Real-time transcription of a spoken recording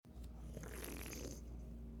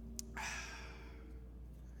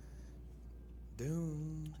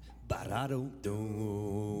Doom, ba da doom, doom,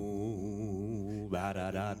 ba da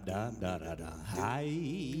da da da da da. Hi,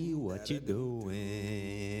 what you doing?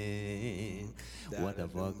 What the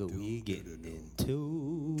fuck are we getting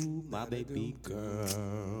into, my baby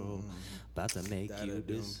girl? About to make you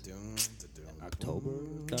this October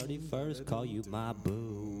 31st. Call you my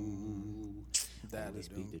boo. Only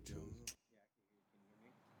speak the truth.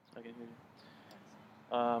 I can hear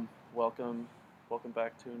you. Welcome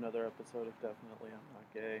back to another episode of Definitely I'm Not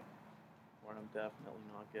Gay, or I'm definitely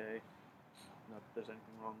not gay. Not that there's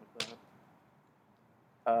anything wrong with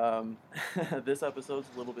that. This episode's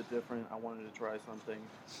a little bit different. I wanted to try something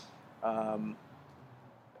um,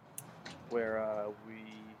 where I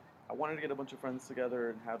wanted to get a bunch of friends together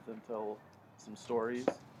and have them tell some stories.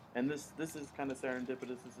 And this is kind of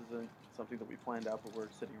serendipitous. This isn't something that we planned out, but we're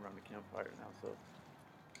sitting around a campfire now, so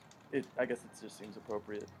I guess it just seems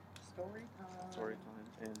appropriate. Story time. Story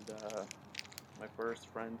time. And my first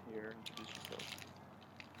friend here, introduce yourself.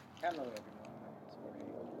 Hello,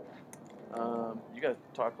 everyone. You gotta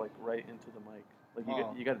talk like right into the mic. Like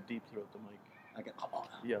you got to deep throat the mic. I get.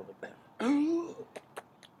 Yeah, like that.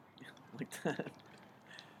 Like that.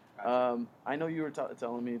 I know you were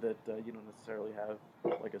telling me that you don't necessarily have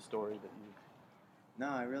like a story that you. No,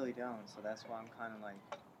 I really don't. So that's why I'm kind of like,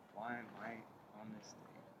 why am I on this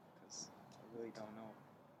thing? Because I really don't know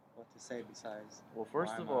what to say besides. Well,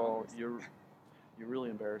 first of all, you're really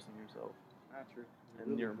embarrassing yourself. Not true. And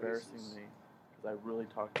really you're embarrassing me because I really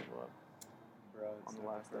talked you up. Bro, on the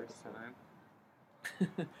last episode. Time.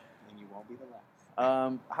 And you won't be the last.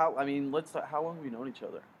 How long have we known each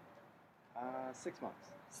other? 6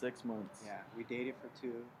 months. 6 months. Yeah, we dated for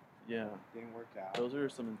 2. Yeah. Didn't work out. Those are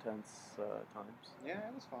some intense times. Yeah,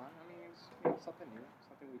 it was fun. I mean, it was something new,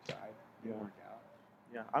 something we tried. Didn't work out.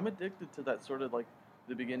 Yeah, I'm addicted to that sort of like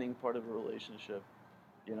the beginning part of a relationship.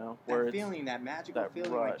 You know, where that feeling, that magical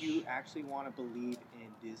feeling, rush. Like you actually want to believe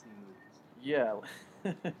in Disney movies. Yeah.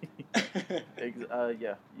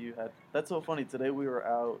 Yeah, you had. That's so funny. Today we were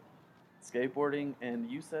out skateboarding, and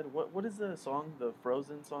you said, "What is the song? The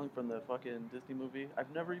Frozen song from the fucking Disney movie?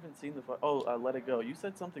 I've never even seen the. Let It Go. You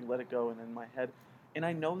said something, Let It Go, and in my head, and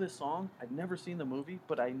I know this song. I've never seen the movie,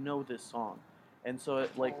 but I know this song, and so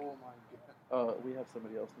it like. Oh my god. We have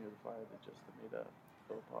somebody else near the fire that just made a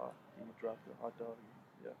faux pas. He dropped the hot dog.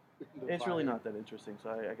 Yeah. It's really not that interesting, so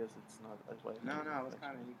I guess it's not. No, it was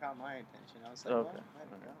kind of, you caught my attention. I was like, okay.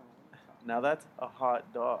 Let it go. Now that's a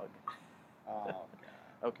hot dog. Oh, God.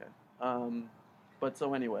 Okay. But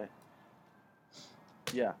so anyway,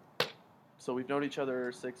 yeah. So we've known each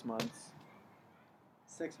other 6 months.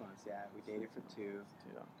 6 months, yeah. We dated for 2.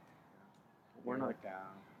 Yeah. We're not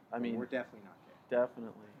down. I mean, we're definitely not gay.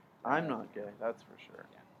 Definitely. I'm not gay, that's for sure.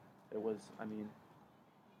 Yeah. It was, I mean,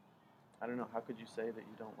 I don't know, how could you say that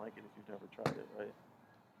you don't like it if you've never tried it, right?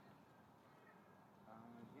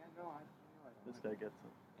 Yeah, no, I This guy gets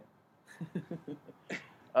it.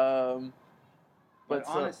 Yeah. But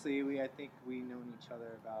honestly, I think we've known each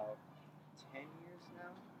other about 10 years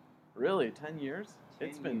now. Really? 10 years?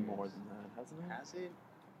 It's been more than that, hasn't it? Has it?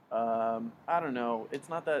 I don't know. It's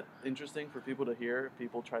not that interesting for people to hear.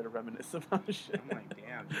 People try to reminisce about shit. I'm like,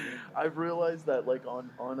 damn, dude. I've realized that, like, on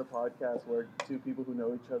a podcast where two people who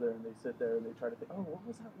know each other and they sit there and they try to think, oh, what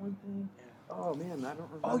was that one thing? Yeah. Oh, man, I don't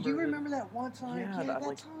remember. Oh, you remember that one time? Yeah, that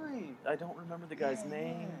like, time. I don't remember the guy's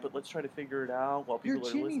name, but let's try to figure it out while people You're are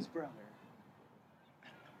listening. Jimmy's brother.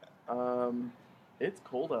 It's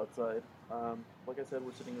cold outside. Like I said,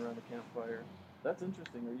 we're sitting around a campfire. That's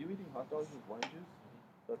interesting. Are you eating hot dogs with lime juice?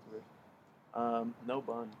 That's weird. No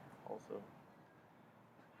bun, also.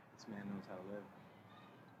 This man knows how to live.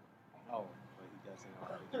 Oh, but he doesn't know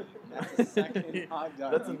how to eat. That's the second hot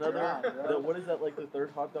dog. That's another. What is that, like the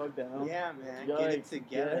third hot dog down? Yeah, man. Yikes, get it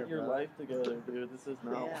together. Get your life together, dude. This is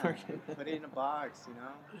not working. Put it in a box, you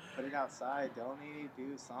know? Put it outside. Donate it,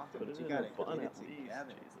 do something. Put but it you in gotta a bun get it at least.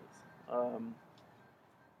 together. Jesus.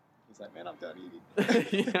 He's like, man, I'm done eating.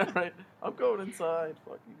 Yeah, right. I'm going inside.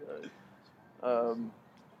 Fuck you guys.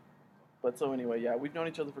 But so anyway, yeah, we've known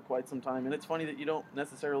each other for quite some time, and it's funny that you don't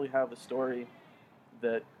necessarily have a story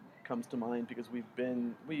that comes to mind because we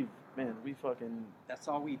fucking. That's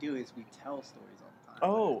all we do is we tell stories all the time.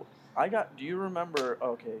 Oh, do you remember?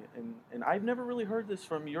 Okay, and I've never really heard this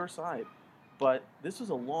from your side, but this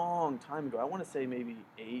was a long time ago. I want to say maybe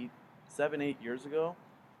 7, 8 years ago,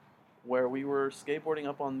 where we were skateboarding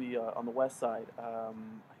up on the west side. I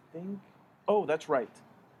think. Oh, that's right.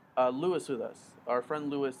 Lewis with us. Our friend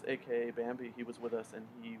Lewis, aka Bambi, he was with us, and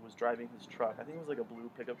he was driving his truck. I think it was like a blue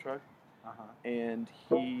pickup truck. And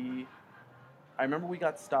I remember we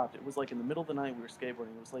got stopped. It was like in the middle of the night. We were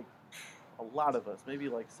skateboarding. It was like a lot of us, maybe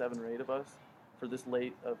like 7 or 8 of us, for this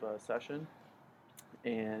late of a session,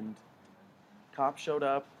 and cops showed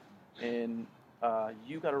up, and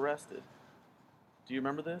you got arrested. Do you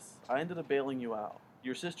remember this? I ended up bailing you out.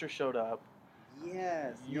 Your sister showed up.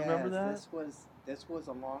 Yes. You remember that? This was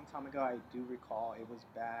a long time ago. I do recall. It was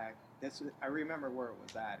back. I remember where it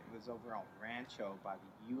was at. It was over on Rancho by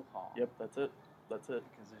the U-Haul. Yep, that's it. That's it.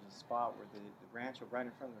 Because there's a spot where the Rancho, right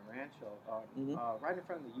in front of the Rancho, right in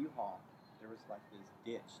front of the U-Haul, there was like this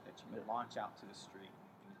ditch that you could launch out to the street.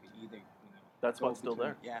 And you could either, That's go what's still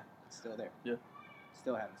there. Yeah, it's still there. Yeah.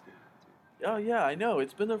 Still haven't skated it too. Oh yeah, I know.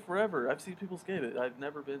 It's been there forever. I've seen people skate it. I've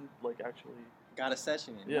never been like actually. Got a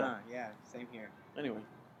session in. Yeah. Yeah. Same here. Anyway.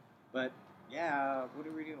 But yeah, what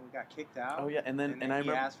did we do? We got kicked out. Oh yeah, and then he I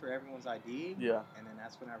remember. asked for everyone's ID. Yeah. And then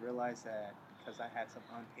that's when I realized that because I had some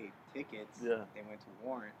unpaid tickets, Yeah. they went to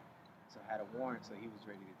warrant. So I had a warrant, so he was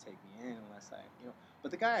ready to take me in unless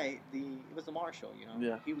But the guy, it was the marshal,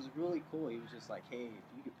 Yeah. He was really cool. He was just like, hey, if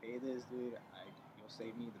you could pay this, dude, you'll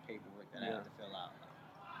save me the paperwork that I have to fill out. Like,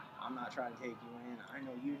 I'm not trying to take you in. I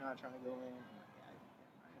know you're not trying to go in.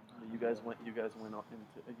 I'm like, You guys went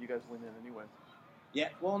in anyway. Yeah.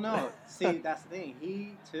 Well, no. See, that's the thing.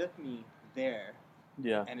 He took me there.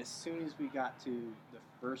 Yeah. And as soon as we got to the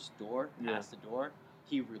first door, past the door,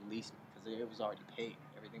 he released me because it was already paid.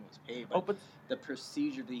 Everything was paid. But the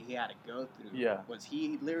procedure that he had to go through was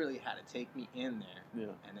he literally had to take me in there.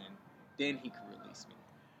 Yeah. And then he could release me.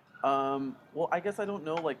 Well, I guess I don't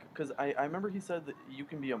know, because I remember he said that you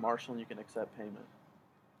can be a marshal and you can accept payment.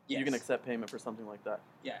 Yes. You can accept payment for something like that.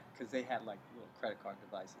 Yeah, because they had like little credit card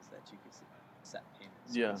devices that you could accept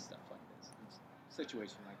payments and stuff like this. It's a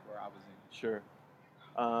situation like where I was in. Sure.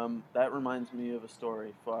 That reminds me of a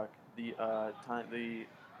story. Fuck. The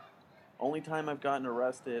only time I've gotten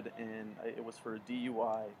arrested and it was for a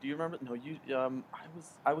DUI. Do you remember? No,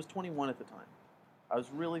 I was 21 at the time. I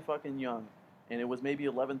was really fucking young. And it was maybe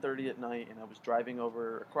 11:30 at night, and I was driving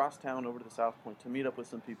across town over to the South Point to meet up with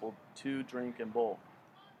some people to drink and bowl.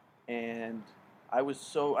 And I was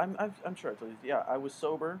I'm sure I told you, yeah, I was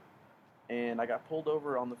sober, and I got pulled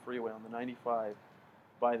over on the freeway on the 95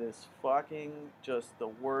 by this fucking just the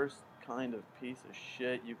worst kind of piece of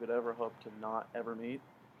shit you could ever hope to not ever meet.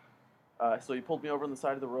 So he pulled me over on the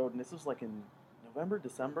side of the road, and this was like in November,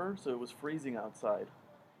 December, so it was freezing outside.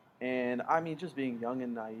 And I mean, just being young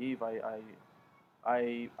and naive,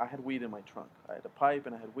 I had weed in my trunk. I had a pipe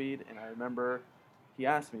and I had weed, and I remember he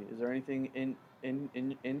asked me, "Is there anything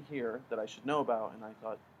in here that I should know about?" And I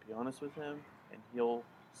thought, be honest with him, and he'll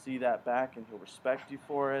see that back, and he'll respect you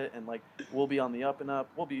for it, and like we'll be on the up and up.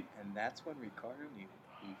 And that's when Ricardo knew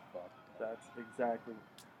he fucked up. That's exactly.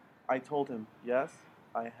 I told him, yes,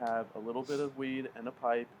 I have a little bit of weed and a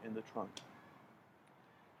pipe in the trunk.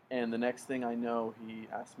 And the next thing I know, he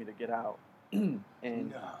asked me to get out, and.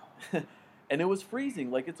 No. And it was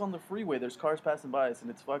freezing, like it's on the freeway, there's cars passing by us,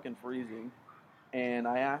 and it's fucking freezing. And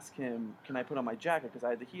I asked him, can I put on my jacket, because I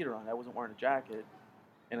had the heater on, I wasn't wearing a jacket.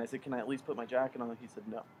 And I said, can I at least put my jacket on? He said,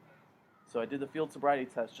 no. So I did the field sobriety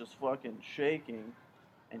test, just fucking shaking,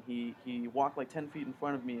 and he walked like 10 feet in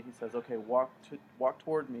front of me, and he says, okay, walk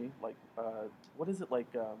toward me, like, what is it,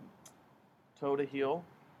 like, toe to heel,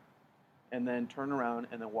 and then turn around,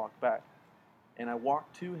 and then walk back. And I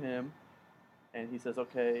walked to him, and he says,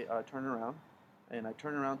 okay, turn around. And I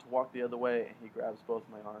turn around to walk the other way, and he grabs both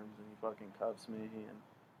my arms, and he fucking cuffs me, and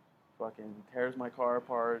fucking tears my car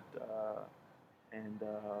apart.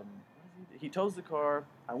 He tows the car.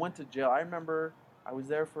 I went to jail. I remember I was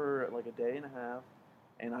there for like a day and a half,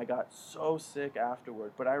 and I got so sick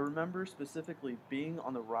afterward. But I remember specifically being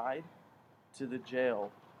on the ride to the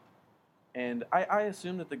jail. And I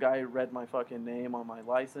assumed that the guy read my fucking name on my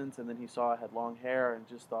license, and then he saw I had long hair and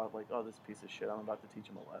just thought, like, oh, this piece of shit, I'm about to teach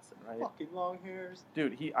him a lesson, right? Fucking long hairs.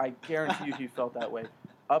 Dude, I guarantee you he felt that way.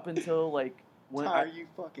 Up until, like, when you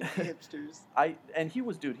fucking hipsters. And he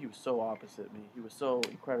was so opposite me. He was so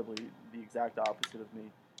incredibly the exact opposite of me.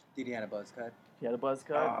 Did he have a buzz cut? He had a buzz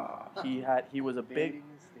cut. He was a big,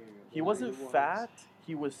 he wasn't fat.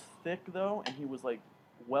 He was thick, though, and he was, like,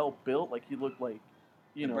 well built. Like, he looked like,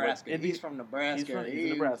 you Nebraska. know, He's from Nebraska.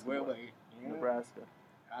 He's a Nebraska boy. Yeah. Nebraska.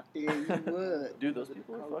 I tell you what. Dude, those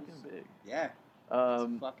people are fucking big. Yeah.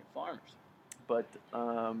 Fucking farmers. But,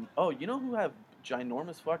 you know who have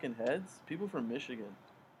ginormous fucking heads? People from Michigan.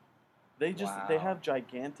 They have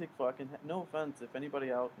gigantic fucking no offense if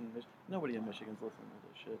anybody out in Michigan, nobody in Michigan's listening to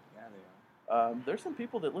this shit. Yeah, they are. There's some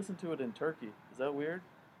people that listen to it in Turkey. Is that weird?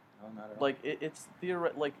 No, not at all. Like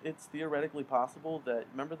it's theoretically possible that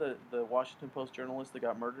remember the Washington Post journalist that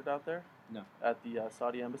got murdered out there? No. At the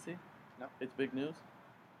Saudi embassy? No. It's big news.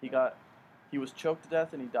 He was choked to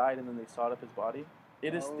death and he died, and then they sawed up his body.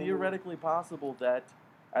 It is theoretically possible that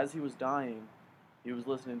as he was dying, he was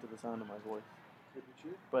listening to the sound of my voice.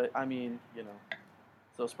 But I mean, you know,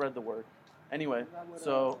 so spread the word. Anyway,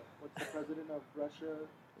 so what's the president of Russia?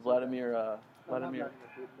 Vladimir. The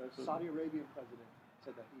Saudi Arabian president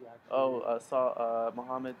said that he actually.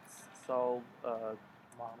 Mohammed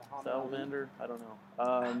Salamander. I don't know.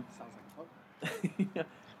 Sounds like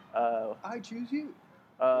a I choose you.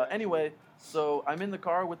 Anyway, so I'm in the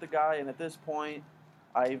car with the guy, and at this point,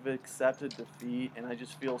 I've accepted defeat, and I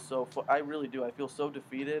just feel so. I really do. I feel so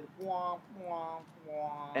defeated.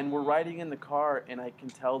 And we're riding in the car, and I can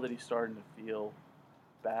tell that he's starting to feel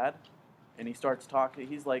bad, and he starts talking.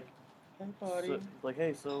 He's like, "Hey, buddy."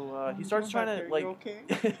 He starts trying to like. Okay?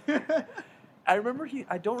 I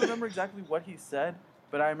don't remember exactly what he said,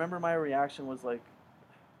 but I remember my reaction was like,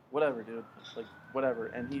 "Whatever, dude. Like, whatever."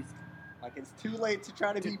 And he's. Like, it's too late to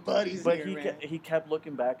try to be buddies but here, he kept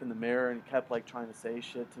looking back in the mirror and he kept like trying to say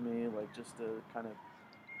shit to me, like just to kind of.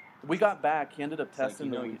 We got back. He ended up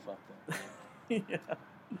testing. Like, you fucked up. Yeah.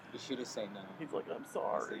 You should have said no. He's like, I'm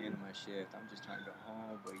sorry. It's the end of my shift. I'm just trying to go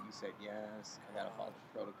home, but you said yes. I gotta follow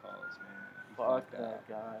the protocols, man. Fuck that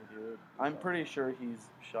guy, dude. I'm pretty sure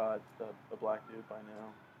he's shot a black dude by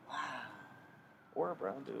now. Wow. Or a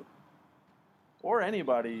brown dude. Or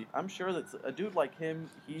anybody. I'm sure that a dude like him,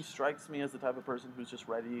 he strikes me as the type of person who's just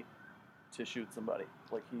ready to shoot somebody.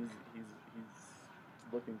 Like he's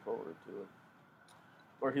looking forward to it.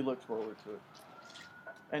 Or he looks forward to it.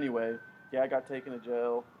 Anyway, yeah, I got taken to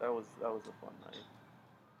jail. That was a fun night.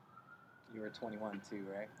 You were 21 too,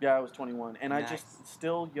 right? Yeah, I was 21. And nice. I just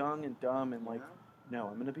still young and dumb and like, no,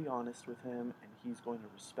 I'm gonna be honest with him and he's going to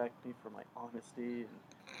respect me for my honesty and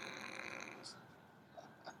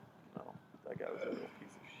that guy was a real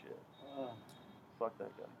piece of shit. Fuck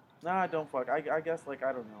that guy. Nah, don't fuck. I guess, like,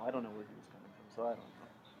 I don't know. I don't know where he was coming from, so I don't know.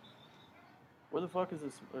 Where the fuck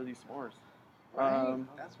are these s'mores? Right.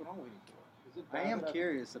 That's what I'm waiting for. I am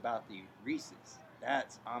curious about the Reese's. I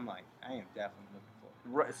am definitely looking for.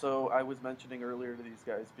 Right. So I was mentioning earlier to these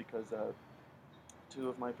guys because two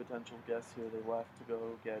of my potential guests here, they left to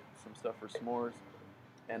go get some stuff for s'mores.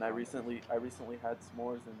 And I recently had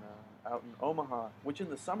s'mores out in Omaha, which in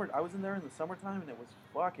the summer, I was in there in the summertime and it was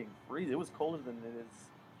fucking freezing. It was colder than it is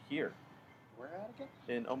here. Where at again?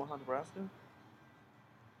 In Omaha, Nebraska. What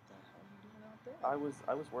the hell are you doing out there?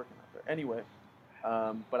 I was working out there. Anyway,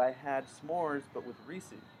 but I had s'mores, but with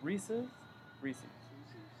Reese's.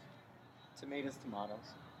 Tomatoes.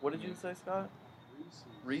 What did you say, Scott?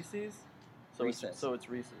 Reese's. So it's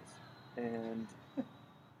Reese's, and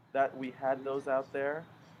that we had those out there.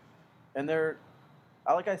 And they're,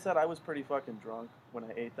 like I said, I was pretty fucking drunk when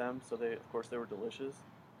I ate them, so of course they were delicious.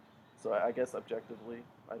 So I guess objectively,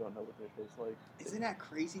 I don't know what they taste like. Isn't that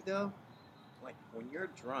crazy though? Like when you're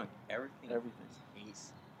drunk, everything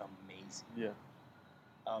tastes amazing. Yeah.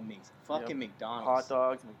 Amazing. Fucking McDonald's. Hot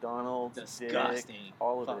dogs, McDonald's. Disgusting. Dick,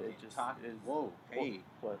 all of it just is. Whoa, hey.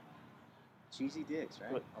 What? Cheesy dicks,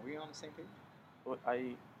 right? What? Are we on the same page? What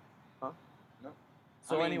Huh? No.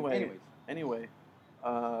 So anyway.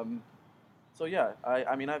 So yeah,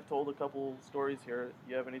 I mean I've told a couple stories here.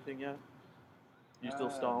 You have anything yet? You still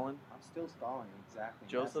stalling? I'm still stalling, exactly.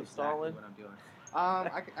 Joseph That's Stalin? what I'm doing.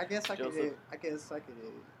 I guess I could.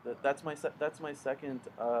 That's my second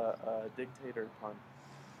dictator pun.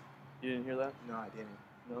 You didn't hear that? No, I didn't.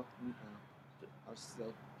 No. I was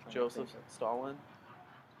still trying Joseph to think of Stalin.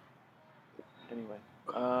 Anyway,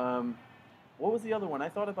 what was the other one? I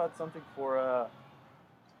thought about something for.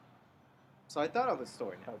 So I thought of a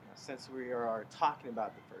story now, okay. Since we are talking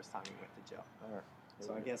about the first time we went to jail. All right.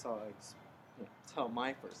 So I guess I'll tell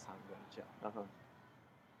my first time going to jail.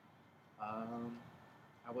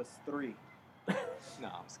 I was 3. No,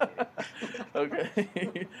 I'm just kidding.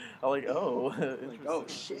 Okay. I'm like, oh. Like, oh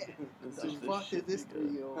shit. The fuck did this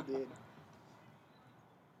 3-year-old did?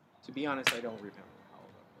 To be honest, I don't remember how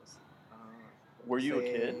old I was. Were you a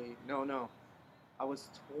kid? No. I was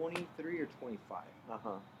 23 or 25.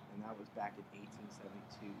 And that was back in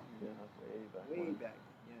 1872. Yeah, way back.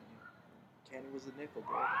 Yeah. Candy was a nickel,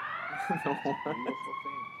 bro. No. Beautiful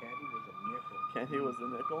thing. Candy was a nickel. Candy was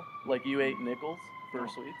a nickel? Like you ate nickels for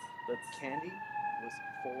sweets? That's Candy was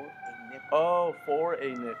for a nickel. Oh, for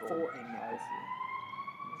a nickel. For a nickel. I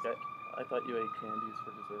see. Okay. I thought you ate candies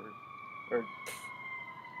for dessert. Or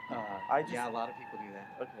yeah, a lot of people do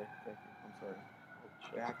that. Okay, thank you. I'm sorry.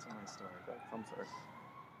 Back to my story. I'm sorry.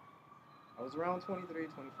 I was around 23,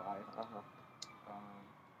 25.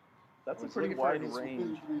 That's a pretty wide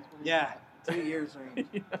range. Yeah, 2 years range.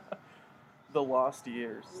 Yeah. The lost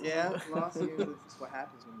years. Yeah, lost years. That's what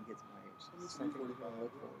happens when you get to my age. Something to look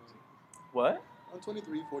forward to. What? I'm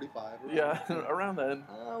 23, 45. Yeah, around then.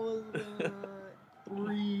 I was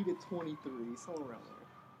 3 to 23, somewhere around there.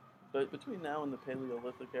 But between now and the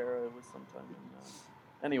Paleolithic era, it was sometime in...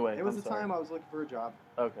 Anyway, it was the time I was looking for a job.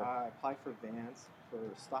 Okay. I applied for Vans for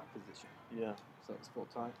a stock position. Yeah. So it was full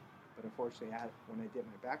time. But unfortunately, when I did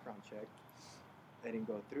my background check, they didn't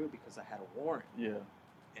go through because I had a warrant. Yeah.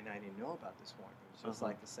 And I didn't know about this warrant. It was just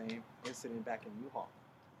like the same incident back in U-Haul.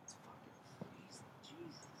 It's fucking crazy.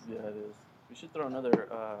 Jesus. Yeah, it is. We should throw another...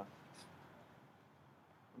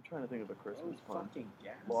 I'm trying to think of a Christmas pun. Fucking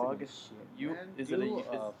gas log. Shit, man. Is do it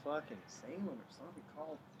a fucking Salem or something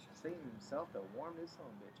called Satan himself to warm this son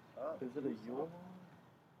of a bitch up? Is it a Yule log?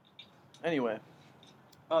 Anyway.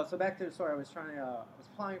 Oh, so back to the story. I was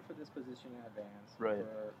applying for this position in advance right.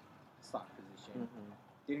 for stock position. Mm-hmm.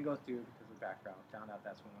 Didn't go through because of background. Found out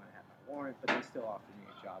that's when I had my warrant, but they still offered me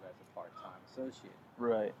a job as a part-time associate.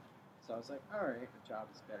 Right. So I was like, all right, a job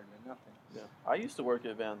is better than nothing. Yeah. I used to work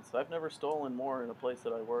at Vans. I've never stolen more in a place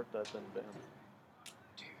that I worked at than Vans.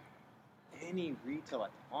 Dude, any retail at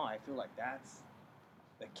the mall, I feel like that's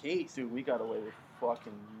the case. Dude, we got away with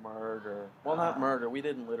fucking murder. Well, not murder. We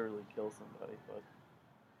didn't literally kill somebody, but...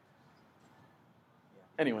 Yeah.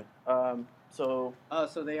 Anyway, so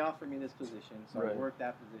they offered me this position, so right. I worked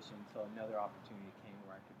that position until another opportunity came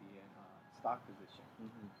where I could be in a stock position.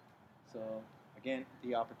 Mm-hmm. So... Again,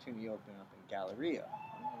 the opportunity opened up in Galleria,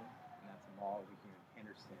 and that's a mall over here in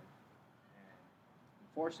Henderson. And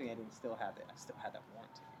unfortunately, I still had that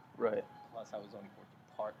warranty. Right. Plus, I was only working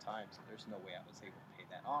part-time, so there's no way I was able to pay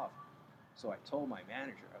that off. So I told my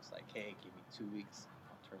manager, I was like, hey, give me 2 weeks.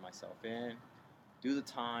 I'll turn myself in, do the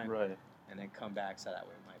time, right, and then come back so that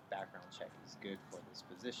way my background check is good for this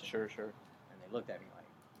position. Sure. And they looked at me like,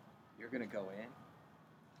 you're going to go in?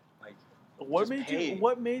 Like, what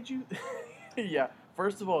made you... Yeah.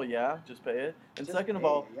 First of all, yeah, just pay it. And just second of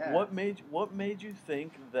all, what made you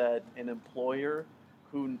think that an employer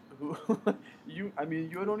who you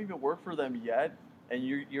don't even work for them yet, and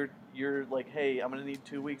you're like, hey, I'm gonna need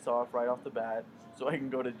 2 weeks off right off the bat so I can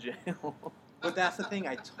go to jail. But that's the thing.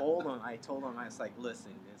 I told them. I was like,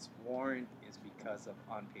 listen, this warrant is because of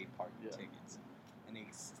unpaid parking tickets, and they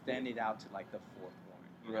extended out to like the fourth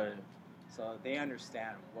warrant. Right. So they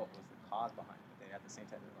understand what was the cause behind it. At the same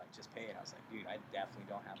time, they're like, just pay it. I was like, dude, I definitely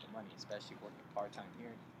don't have the money, especially working part-time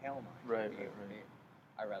here. Hell no. Right.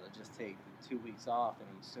 I'd rather just take the 2 weeks off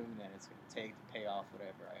and I'm assuming that it's going to take to pay off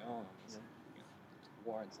whatever I own.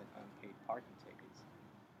 Warrants and unpaid parking tickets.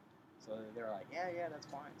 So they were like, yeah,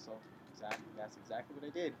 that's fine. So that's exactly what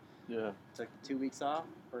I did. Yeah. Took the 2 weeks off.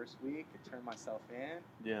 First week, I turned myself in.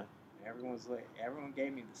 Yeah. And everyone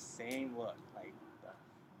gave me the same look. Like, the fuck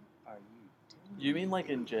are you? You mean like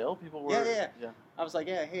in jail? People were... Yeah. I was like,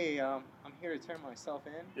 hey, I'm here to turn myself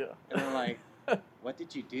in. Yeah. And they're like, what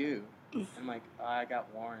did you do? And I'm like, I got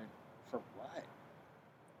warrant for what?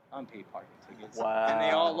 Unpaid parking tickets. Wow. And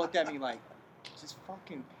they all looked at me like, just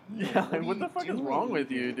fucking pay. Yeah, like, what the fuck is wrong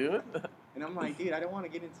with you, dude? And I'm like, dude, I don't want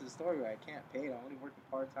to get into the story where I can't pay it. I'm only working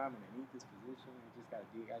part-time and I need this position. I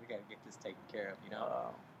gotta get this taken care of, you know?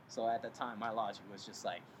 Wow. So at the time, my logic was just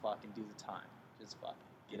like, fucking do the time. Just fucking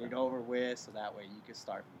get it over with so that way you can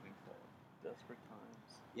start moving forward. Desperate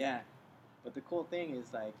times. Yeah. But the cool thing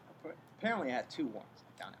is, like, apparently I had 2 warrants.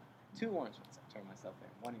 I found out. 2 warrants once I turned myself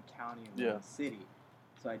in. One in county and one in city.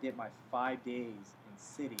 So I did my 5 days in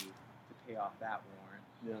city to pay off that warrant.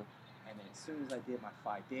 Yeah. And then as soon as I did my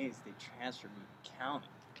 5 days, they transferred me to county.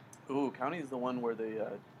 Ooh, county is the one where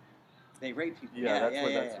they rape people. Yeah,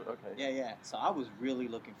 okay. Yeah. So I was really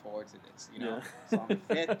looking forward to this, you know. So on the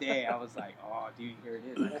 5th day, I was like, "Oh, dude, here it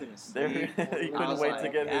is." I couldn't sleep. He couldn't wait to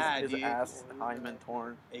get his ass hymen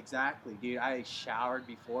torn. Exactly, dude. I showered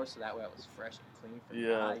before, so that way I was fresh and clean for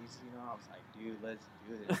the eyes. You know, I was like, "Dude, let's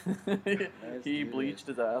do this." He bleached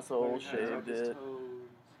his asshole, shaved it.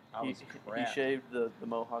 He shaved the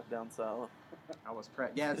mohawk down south. I was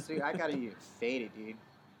prepped. Yeah, see, I gotta get faded, dude.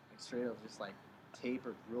 Like straight up, just like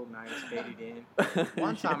tapered real nice, faded in.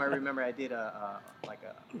 One time I remember I did a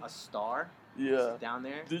star. Yeah. Down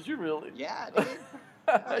there. Did you really? Yeah, dude.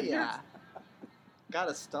 Oh yeah. Got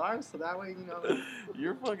a star, so that way, you know.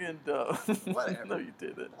 You're fucking dumb. Whatever. No, you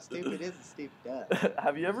didn't. Stupid is a stupid does.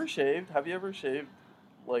 Have you ever shaved,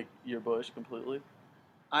 like, your bush completely?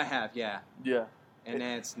 I have, yeah. Yeah. And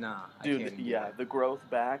then it's dude. Yeah, the growth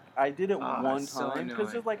back. I did it one time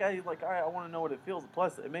because just like I want to know what it feels.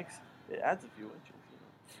 Plus, it adds a few inches.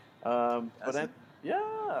 You know?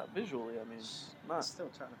 Yeah, visually. I mean, I'm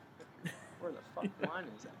still trying to. Where the fuck the line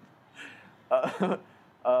is at?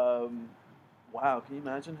 Wow, can you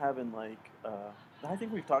imagine having like I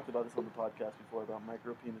think we've talked about this on the podcast before about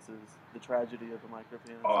micro penises, the tragedy of the micro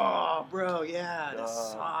penis. Oh, bro, yeah, that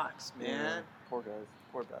sucks, man. Yeah, poor guys,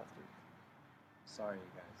 poor bastards. Sorry,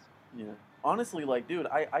 you guys. Yeah, honestly, like, dude,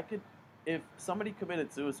 I could, if somebody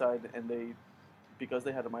committed suicide and because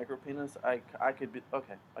they had a micro penis, I could be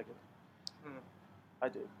okay. I get it. I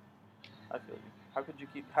do. I feel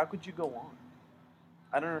you. How could you go on?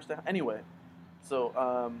 I don't understand. Anyway, so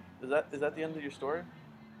is that the end of your story?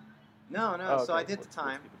 No. Oh, okay. So I did the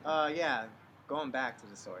time. Yeah, going back to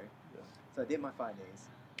the story. Yeah. So I did my 5 days,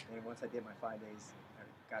 and once I did my 5 days, I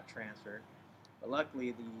got transferred. But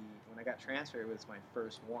luckily, when I got transferred, it was my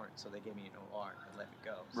first warrant, so they gave me an OR and let me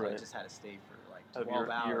go. So I just had to stay for like 12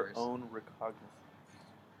 hours. Your own recognizance.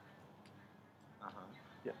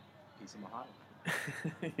 Yeah. Piece of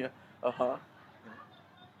mahogany. Yeah. Yeah.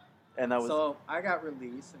 And that was. So I got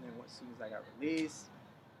released, and then as soon as I got released,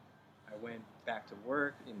 I went back to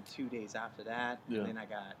work in 2 days after that, and then I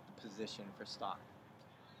got the position for stock.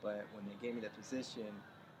 But when they gave me the position,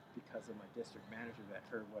 because of my district manager that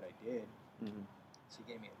heard what I did, she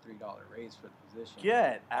gave me a $3 raise for the position.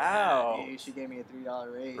 Get out! Yeah, she gave me a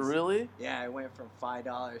 $3 raise. Really? Yeah, it went from $5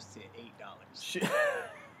 to $8.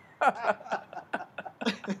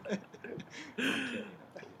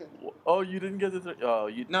 Oh, you didn't get the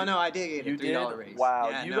No, I did get a $3 raise. Wow,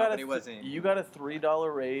 yeah, you got a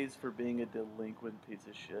 $3 raise for being a delinquent piece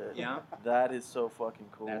of shit. Yeah, that is so fucking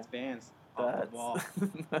cool. That's bands off the wall.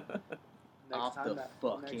 Next time that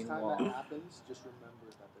happens, just remember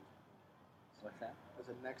that. What's that? As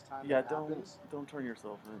the next time that happens, don't turn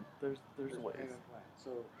yourself in. There's ways.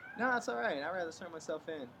 So no, that's all right. I'd rather turn myself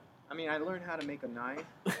in. I mean, I learned how to make a knife.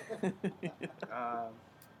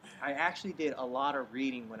 I actually did a lot of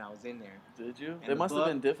reading when I was in there. Did you? It must have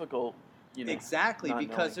been difficult. Exactly,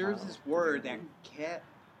 because there was this word that kept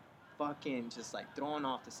fucking just like throwing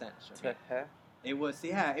off the sentence. Okay? It was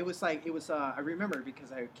I remember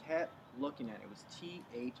because I kept looking at it. It was THE,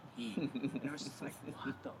 and I was just like,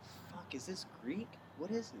 what the fuck is this Greek?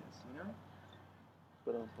 What is this? You know?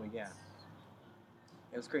 But yeah,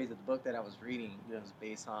 it was crazy. The book that I was reading was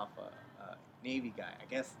based off a Navy guy, I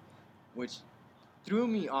guess, which threw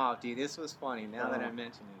me off, dude. This was funny. Now that I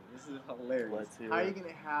mention it, this is hilarious. How are you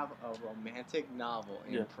gonna have a romantic novel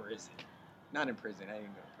in prison? Not in prison. I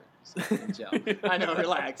didn't go to prison. In jail. I know.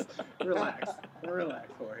 Relax,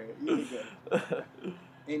 Jorge. You good.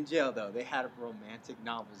 In jail, though, they had romantic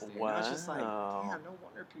novels there. Wow. And I was just like, damn, no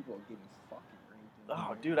wonder people are getting fucking raped.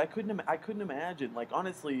 Oh, dude, I couldn't imagine. Like,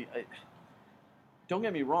 honestly, don't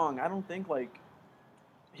get me wrong. I don't think, like,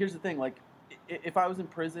 here's the thing. Like, if I was in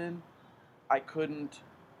prison, I couldn't,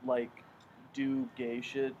 like, do gay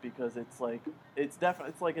shit because it's like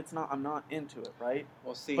I'm not into it, right?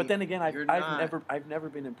 Well, see, but then again, I've never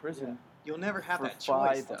been in prison. Yeah. You'll never have for that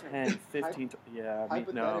choice. 5, 10, 15.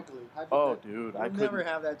 Hypothetically, oh, dude, I never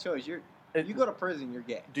have that choice. You go to prison, you're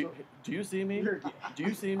gay. Do you see me? You're gay. Do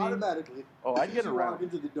you see me? Automatically. Oh, I'd get around. Walk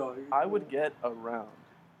into the door, I would get around.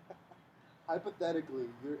 Hypothetically,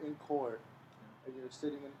 you're in court. And you're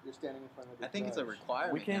standing in front of the judge. It's a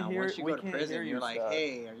requirement. We can't now. hear. Once you go to prison, you're like, Scott.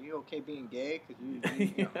 hey, are you okay being gay? Because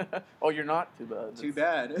you know. Oh, you're not too bad. Too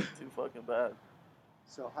bad. Too fucking bad.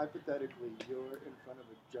 So hypothetically, you're in front of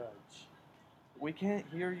a judge. We can't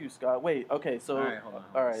hear you, Scott. Wait. Okay. So. All right. Hold on.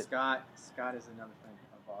 All right. Scott is another friend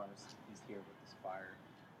of ours. He's here with this fire.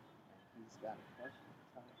 He's got a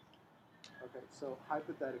question. Okay. So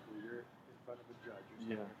hypothetically, you're in front of a judge.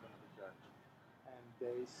 You're standing in front of a judge, and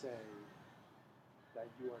they say that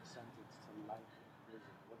you are sentenced to life in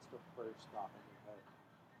prison. What's the first thought in your head?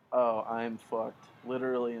 Oh, I'm fucked,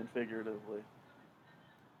 literally and figuratively.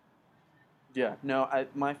 Yeah, no.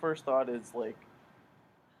 My first thought is like,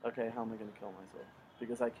 okay, how am I gonna kill myself?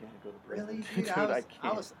 Because I can't go to prison. Really, dude? I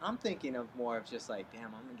can't. I'm thinking of more of just like,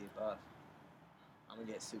 damn, I'm gonna get buff. I'm gonna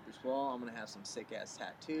get super swole. I'm gonna have some sick ass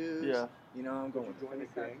tattoos. Yeah. You know, I'm going with join face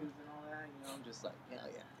the gang tattoos and all that. You know, I'm just like, hell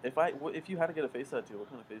yeah. If you had to get a face tattoo, what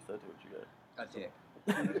kind of face tattoo would you get? A dick.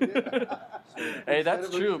 Hey, that's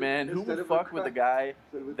true, man. Who would fuck with a guy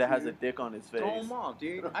that has a dick on his face? Throw him off,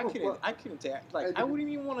 dude. I couldn't take. Like, I wouldn't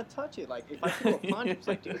even want to touch it. Like, if I threw a punch, it's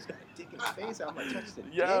like, dude, he's got a dick in his face. I'm gonna touch the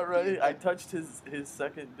dick. Yeah, right. Dude. I touched his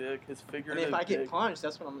second dick, his figurative. And if I get punched,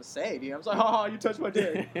 that's what I'm gonna say, dude. I'm just like, oh, you touched my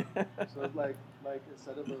dick. So like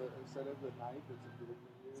instead of the knife, it's a dick.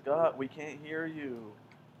 Scott, we can't hear you.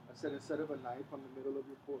 I said instead of a knife on the middle of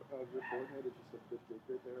your forehead, it's just a big dick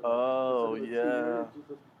right there. Oh, yeah.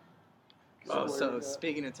 So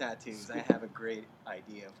speaking of tattoos, I have a great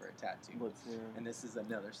idea for a tattoo. Let's hear. And this is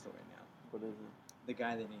another story now. What is it? The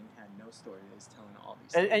guy that had no story is telling all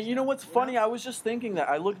these stories. And you know what's funny? I was just thinking that.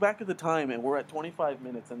 I look back at the time, and we're at 25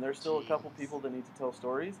 minutes, and there's still a couple people that need to tell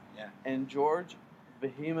stories. Yeah. And George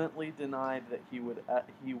vehemently denied that he would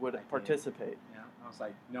participate. Yeah. I was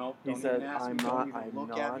like, no. He said, I'm not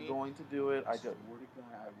going to do it.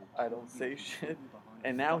 I don't say shit.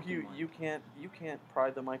 And now you can't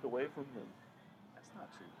pry the mic away from him. That's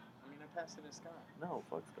not true. I mean, I passed it to Scott. No,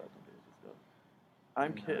 fuck Scott. Don't get it, Scott.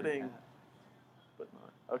 I'm kidding. But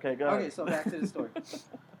not. Okay, go ahead. Okay, so back to the story.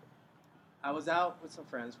 I was out with some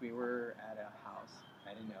friends. We were at a house.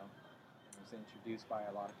 I didn't know. I was introduced by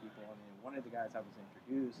a lot of people. And then one of the guys I was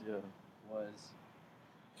introduced was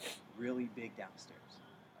really big downstairs.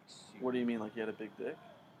 Like, what do you mean? Like he had a big dick?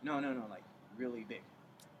 No. Like really big.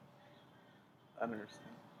 I don't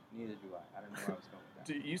understand. Neither do I. I don't know where I was going with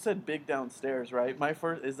that. Dude, you said big downstairs, right? My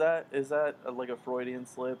first is that like a Freudian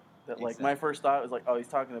slip? That like my first thought was like, oh, he's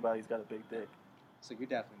talking about he's got a big dick. So you're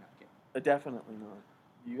definitely not gay. Definitely not.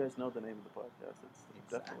 You guys know the name of the podcast. It's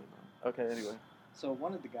definitely not. Okay, anyway. So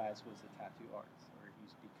one of the guys was a tattoo artist, or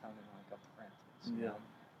he's becoming like apprentice. Yeah.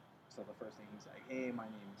 So the first thing he's like, hey, my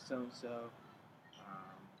name is so and so.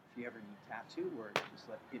 If you ever need tattoo work, just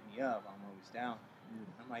hit me up. I'm always down.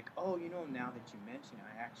 I'm like, oh, now that you mention it,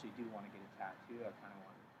 I actually do want to get a tattoo. I kind of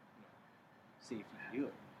want to, see if you can do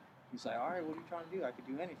it. He's like, all right, what are you trying to do? I could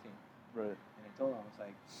do anything. Right. And I told him, I was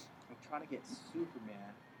like, I'm trying to get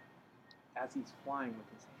Superman as he's flying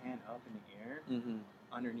with his hand up in the air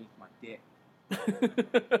underneath my dick.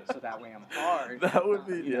 So that way I'm hard. That would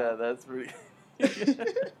be, that's pretty...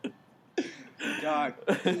 Dog,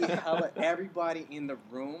 everybody in the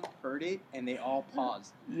room heard it, and they all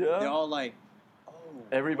paused. Yeah. They're all like, oh.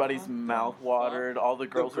 Everybody's mouth watered. All the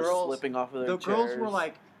girls were slipping off of their chairs. The girls were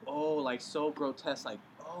like, oh, like so grotesque, like,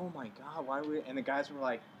 oh my God, why would... And the guys were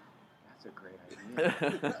like, that's a great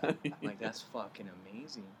idea. Like, that's fucking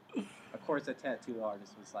amazing. Of course, the tattoo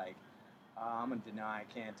artist was like, I'm gonna deny I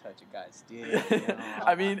can't touch a guy's dick.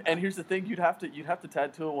 I mean, and here's the thing: you'd have to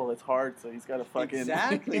tattoo it while it's hard, so he's got to fucking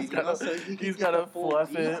he's got to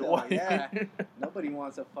fluff it. Yeah. Nobody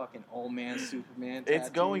wants a fucking old man Superman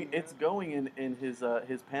tattoo. It's going in his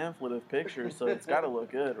pamphlet of pictures, so it's got to look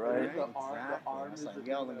good, right? The arm is like,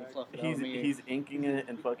 yo, let me fluff it he's inking it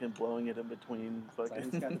and fucking blowing it in between. Fucking.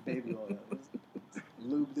 He's got the baby oil. Let's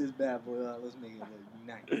lube this bad boy out. Let's make it look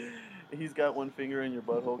nice. He's got one finger in your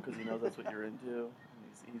butthole because he knows that's what you're into.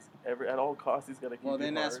 He's at all costs he's got to keep. Well,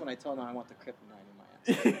 then that's when I told him I want the kryptonite in my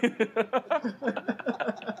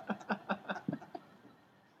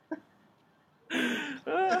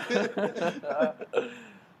ass.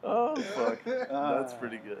 Oh fuck, that's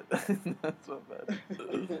pretty good. That's not bad.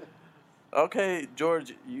 Okay,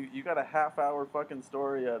 George, you got a half-hour fucking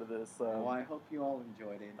story out of this. Well, I hope you all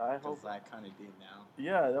enjoyed it. I hope I kind of did now.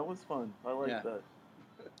 Yeah, that was fun. I like that.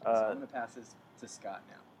 So I'm gonna pass this to Scott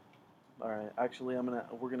now. All right. Actually,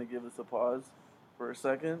 we're gonna give this a pause for a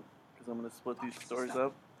second because I'm gonna split these stories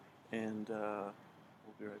up, and we'll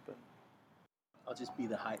be right back. I'll just be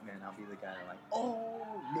the hype man. I'll be the guy like, oh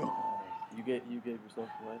no. You gave yourself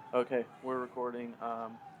away. Okay, we're recording.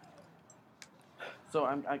 So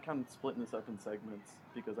I'm kind of splitting this up in segments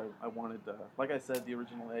because I wanted, like I said, the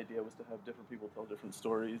original idea was to have different people tell different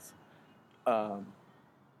stories,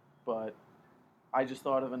 but I just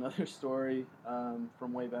thought of another story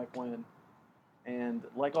from way back when, and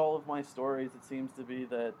like all of my stories, it seems to be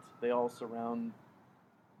that they all surround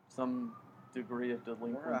some degree of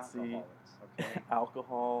delinquency,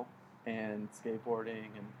 alcohol, and skateboarding,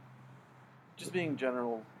 and just being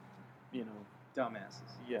general,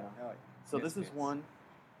 dumbasses. Yeah. Oh, yeah. So this is one.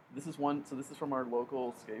 So this is from our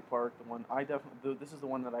local skate park. The one this is the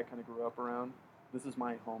one that I kind of grew up around. This is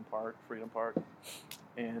my home park, Freedom Park,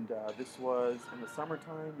 and this was in the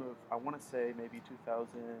summertime of, I want to say maybe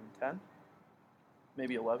 2010,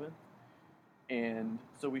 maybe 11. And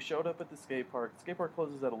so we showed up at the skate park. The skate park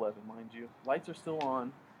closes at 11, mind you. Lights are still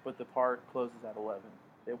on, but the park closes at 11.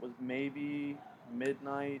 It was maybe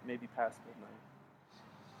midnight, maybe past midnight.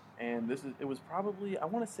 And it was probably, I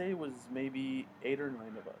want to say it was maybe 8 or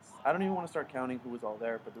 9 of us. I don't even want to start counting who was all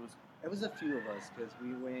there, but it was a few of us because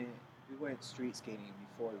we went street skating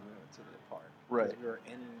before we went to the park. Right. We were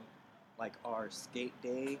in like our skate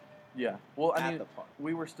day. Yeah. Well, I mean, the park.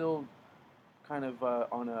 We were still kind of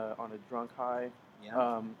on a drunk high,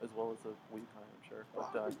 as well as a weed high, I'm sure.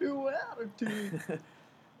 But, new attitude.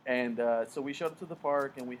 And so we showed up to the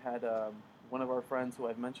park, and we had one of our friends who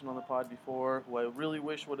I've mentioned on the pod before, who I really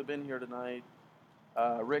wish would have been here tonight,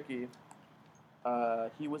 Ricky.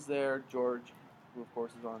 He was there. George, who of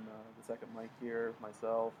course is on the second mic here,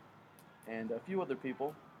 myself, and a few other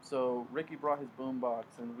people. So Ricky brought his boombox,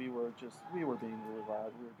 and we were being really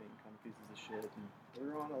loud. We were being kind of pieces of shit. And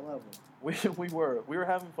we were on a level. We were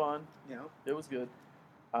having fun. Yeah. It was good.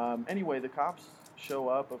 Anyway, the cops show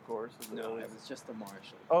up, of course. No, it was just a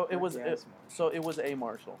marshal. Oh, it was so it was a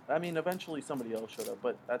marshal. I mean, eventually somebody else showed up,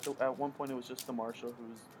 but at one point it was just the marshal,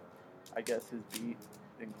 who's, I guess his beat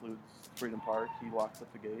includes Freedom Park. He locks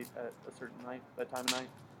up the gate at a certain that time of night,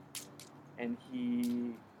 and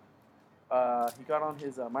he got on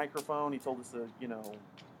his microphone. He told us to,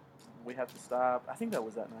 we have to stop. I think that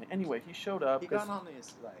was that night. Anyway, he showed up. He got on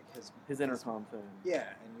his intercom thing. Yeah,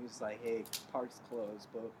 and he was like, "Hey, park's closed,"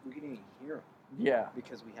 but we couldn't even hear him. Yeah,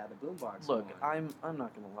 because we had the boombox. Look, I'm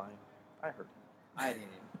not gonna lie. I heard him. I didn't.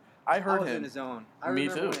 I heard him. I was in his zone. I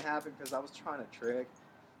remember when it happened because I was trying to trick,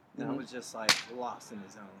 and I was just like lost in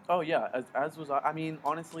his zone. Oh yeah, as was I. I mean,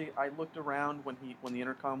 honestly, I looked around when the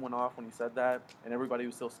intercom went off when he said that, and everybody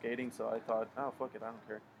was still skating. So I thought, oh fuck it, I don't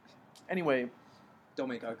care. Anyway. Don't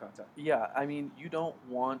make eye contact. Yeah, I mean, you don't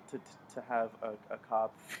want to have a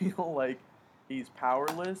cop feel like he's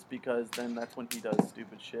powerless, because then that's when he does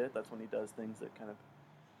stupid shit. That's when he does things that kind of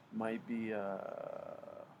might be a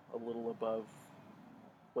little above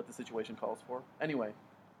what the situation calls for. Anyway,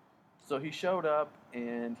 so he showed up,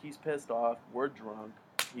 and he's pissed off. We're drunk.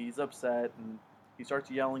 He's upset, and he starts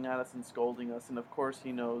yelling at us and scolding us, and of course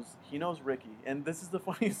he knows Ricky. And this is the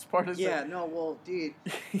funniest part. Dude,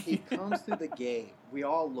 he comes through the gate. We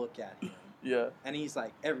all look at him. Yeah. And he's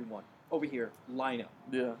like, "Everyone, over here, line up."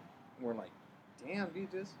 Yeah. And we're like, "Damn, dude,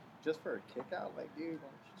 just for a kick out? Like, dude, why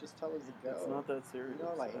don't you just tell us to go?" It's not that serious.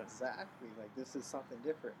 Exactly. Like, this is something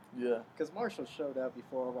different. Yeah. Because Marshall showed up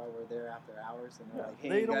before while we were there after hours, and they're like, "Hey,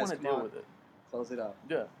 they don't want to deal with it. Close it up."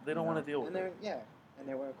 Yeah, they don't want to deal with it. And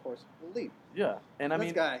they were, of course, will leave. Yeah, and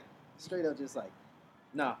this guy straight up just like,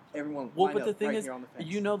 nah, everyone. Well, but the thing is,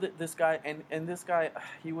 you know that this guy and this guy,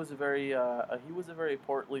 he was a very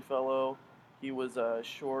portly fellow. He was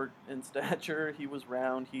short in stature. He was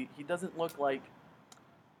round. He doesn't look like.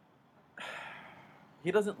 He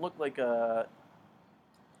doesn't look like a.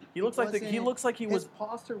 He looks like he was. His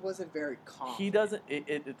posture wasn't very calm. He doesn't.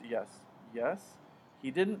 Yes. He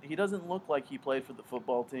doesn't look like he played for the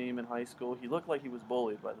football team in high school. He looked like he was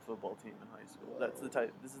bullied by the football team in high school.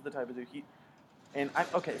 This is the type of dude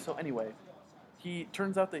so anyway, he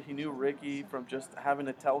turns out that he knew Ricky from just having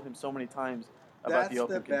to tell him so many times about the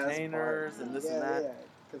open containers and this and that. Yeah,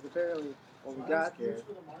 because apparently when we got there,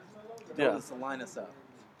 he told us to line us up.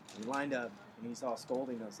 We lined up, and he's all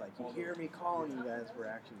scolding us like, "You hear me calling you guys?" We're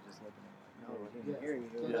actually just looking at him. No, we didn't hear you.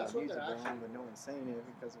 It was music going, but no one's saying it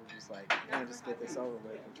because we're just like, just get this over with.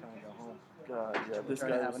 We're trying to go home. God, yeah, this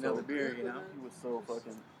guy to have another beer, He was so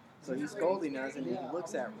fucking. So he's scolding us, and he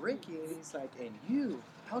looks at Ricky, and he's like, "And you,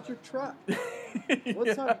 how's your truck?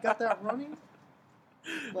 What's up? You got that running?"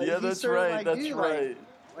 Like, yeah, that's right. That's right.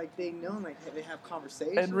 Like they know, like they have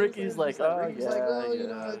conversations. And Ricky's like,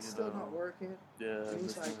 it's still not working. Yeah,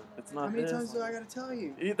 he's like, it's not. How many times do I gotta tell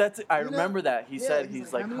you? I remember that. He said,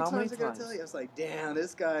 he's like, how many times? I gotta tell you? I was like, damn,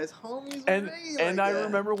 this guy's homies. And I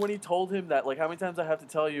remember when he told him that, like, how many times I have to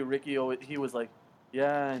tell you, Ricky? He was like,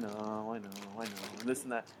 yeah, I know, and this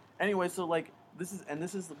and that. Anyway, so like this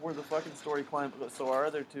is where the fucking story climbed. So our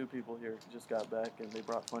other two people here just got back, and they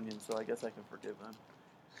brought Funyuns, so I guess I can forgive them.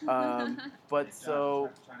 But so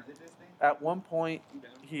at one point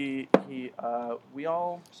he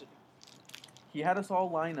had us all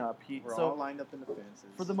line up. We're all lined up in the fences.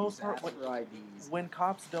 For the most part, when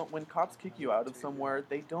cops kick you out of somewhere,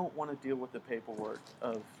 they don't want to deal with the paperwork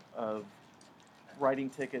of writing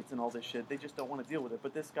tickets and all this shit. They just don't want to deal with it.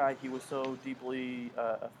 But this guy, he was so deeply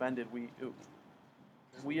offended.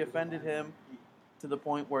 We offended him to the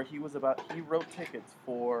point where he wrote tickets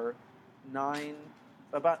for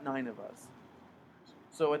about 9 of us.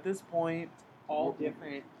 So at this point, all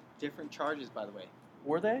different charges, by the way.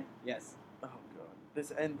 Were they? Yes. Oh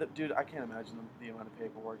god. Dude, I can't imagine the amount of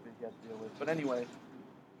paperwork that he had to deal with. But anyway,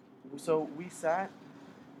 so we sat.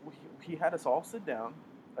 He had us all sit down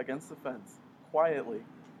against the fence quietly,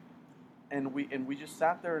 and we just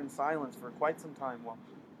sat there in silence for quite some time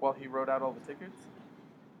while he wrote out all the tickets.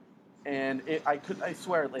 And I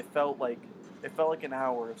swear, it felt like an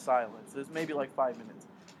hour of silence. It was maybe like 5 minutes.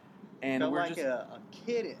 And felt we're like a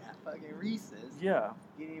kid at fucking recess. Yeah.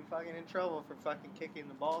 Getting fucking in trouble for fucking kicking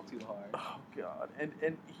the ball too hard. Oh god.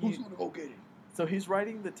 And who's gonna go get him? So he's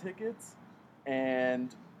writing the tickets,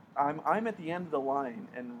 and I'm at the end of the line,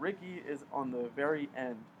 and Ricky is on the very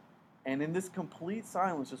end. And in this complete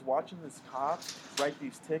silence, just watching this cop write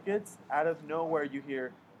these tickets, out of nowhere you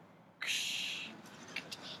hear, ksh,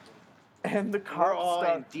 and the cop we're all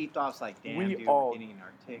in deep thoughts like, damn, we're getting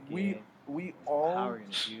our ticket. we all. How are we gonna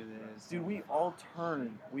do this? Dude, we all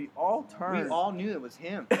turned. We all knew it was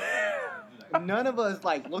him. None of us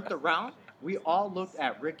like looked around. We all looked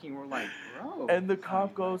at Ricky and we're like, bro. And the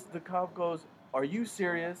cop goes, "Are you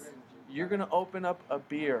serious? You're gonna open up a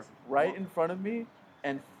beer right in front of me?"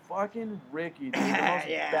 And fucking Ricky, dude, the most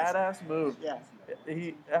badass move. Yes.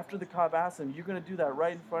 He, after the cop asked him, "You're gonna do that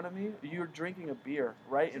right in front of me? You're drinking a beer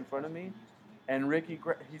right in front of me?" And Ricky,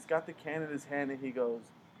 he's got the can in his hand and he goes,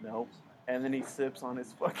 "Nope." And then he sips on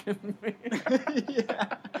his fucking beer.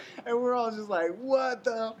 Yeah. And we're all just like, what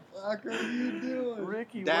the fuck are you doing?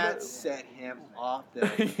 Ricky, that set him off though.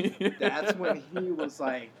 That's when he was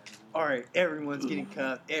like, all right, everyone's getting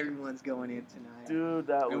cuffed. Everyone's going in tonight. Dude,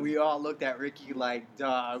 that was... And we all looked at Ricky like,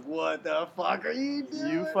 dog, what the fuck are you doing?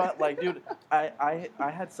 You like, dude, I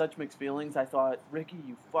had such mixed feelings. I thought, Ricky,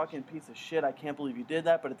 you fucking piece of shit. I can't believe you did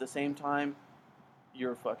that. But at the same time,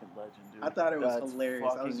 you're a fucking legend, dude. I thought it was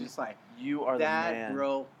hilarious. I was just like, you are the man. That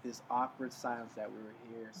broke this awkward silence that we were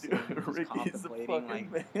here, sitting dude, just contemplating,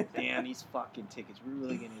 like, man. damn, these fucking tickets. We're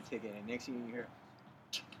really getting a ticket. And next thing you hear,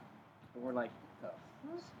 and we're like,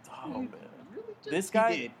 oh man, really this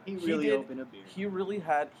guy, he really opened a beer.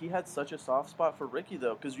 He had such a soft spot for Ricky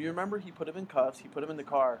though, because you remember he put him in cuffs, he put him in the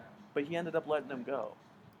car, but he ended up letting him go.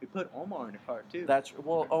 We put Omar in the car too.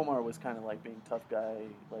 Omar was kind of like being tough guy,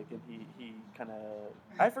 like, and he kind of,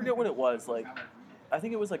 I forget what it was, like, I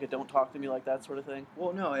think it was like a don't talk to me like that sort of thing.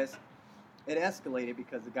 Well, no, it escalated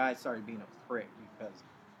because the guy started being a prick because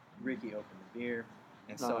Ricky opened the beer,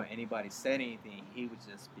 and so anybody said anything, he was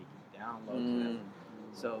just speaking down low to them.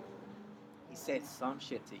 So he said some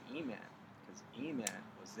shit to E-Man because E-Man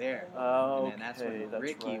was there. Oh, and then that's when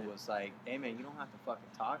Ricky was like, hey man, you don't have to fucking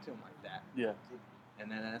talk to him like that. Yeah. And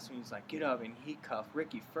then that's when he's like, get up, and he cuffed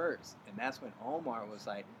Ricky first. And that's when Omar was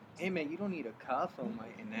like, hey man, you don't need a cuff him.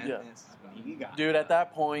 And that's when he got dude, at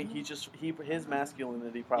that point, his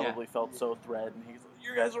masculinity probably felt so threatened. He's like,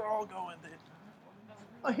 you guys are all going there.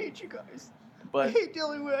 I hate you guys. But I hate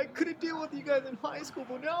dealing with. I couldn't deal with you guys in high school,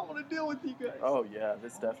 but now I want to deal with you guys. Oh yeah,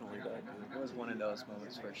 this definitely does. It was one of those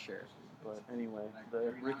moments for sure. But anyway,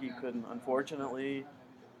 Ricky couldn't. Unfortunately,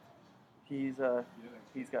 he's got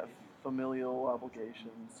familial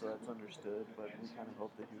obligations, so that's understood. But we kind of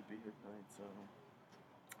hoped that he would be here tonight. So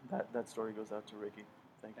that story goes out to Ricky.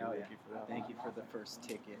 Thank you, Ricky, for that. Thank you for the first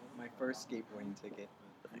ticket, my first skateboarding ticket.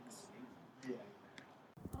 Thanks. Yeah.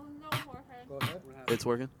 Oh no, Jorge. Go ahead. It's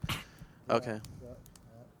working? Okay.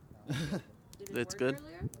 It's good?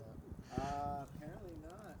 Apparently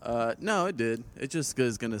not. No, it did. It just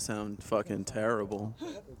is gonna sound fucking terrible.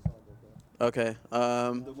 Okay.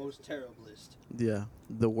 The most terriblest. Yeah,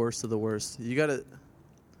 the worst of the worst. You gotta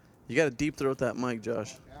deep throat that mic,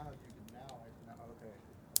 Josh. Okay.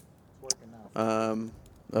 It's working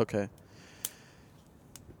now. Okay.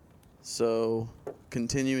 So,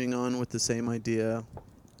 continuing on with the same idea,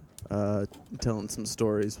 telling some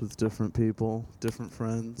stories with different people, different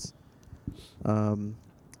friends. Talking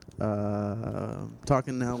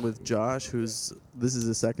now with Josh, this is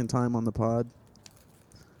the second time on the pod.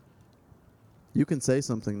 You can say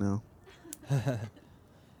something now.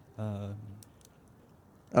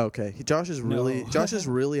 Okay, Josh is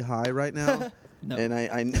really high right now. No. And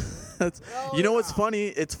I you know what's funny?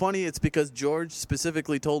 It's funny. It's because George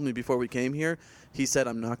specifically told me before we came here. He said,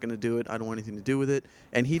 "I'm not going to do it. I don't want anything to do with it."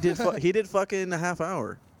 And he did. He did fucking a half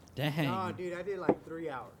hour. Dang. No, dude, I did like 3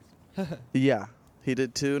 hours. Yeah, he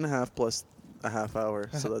did 2.5 plus a half hour,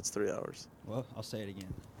 so that's 3 hours. Well, I'll say it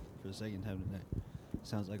again for the second time tonight.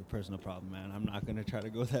 Sounds like a personal problem, man. I'm not gonna try to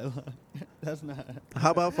go that long. That's not. How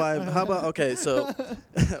about 5? How about okay? So,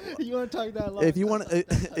 you want to talk that long? if you want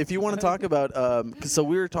to talk about, so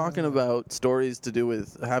we were talking about stories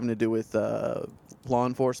having to do with law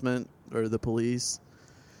enforcement or the police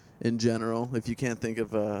in general. If you can't think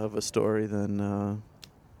of a story, then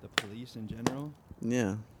the police in general.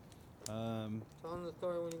 Yeah. Tell them the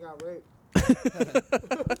story when you got raped.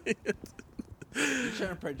 You're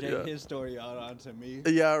trying to project his story out onto me.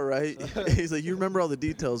 Yeah, right. He's like, you remember all the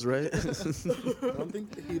details, right? I don't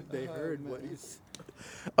think they heard what he's...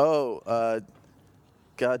 Oh,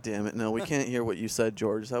 God damn it. No, we can't hear what you said,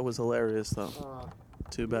 George. That was hilarious, though.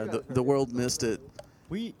 Too bad. The world missed it.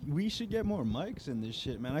 We should get more mics in this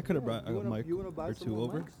shit, man. I could have brought a mic or two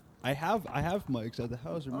over. Mics? I have mics at the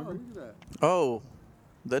house, remember? Oh, look at that. Oh,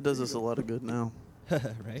 that does us a lot of good now.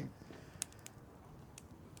 Right?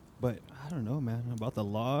 But I don't know, man, about the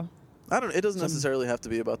law. It doesn't necessarily have to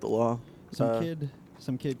be about the law. Some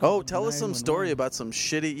kid. Oh, tell us some story about some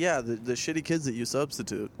shitty, the shitty kids that you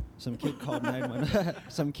substitute. Some kid called 911.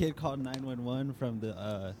 Some kid called 911 from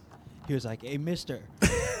the. He was like, "Hey, mister,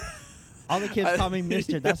 All the kids call me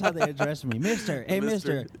Mister. That's how they address me. Mister. Hey,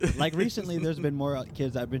 Mister. Like recently, there's been more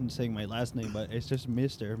kids I've been saying my last name, but it's just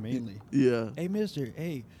Mister mainly. Yeah. Hey, Mister.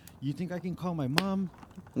 Hey, you think I can call my mom?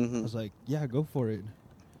 Mm-hmm. I was like, yeah, go for it.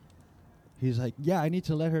 He's like, yeah, I need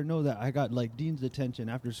to let her know that I got like Dean's detention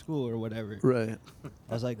after school or whatever. Right.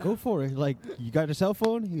 I was like, go for it. Like, you got a cell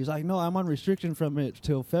phone? He's like, no, I'm on restriction from it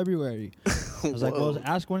till February. I was like, well,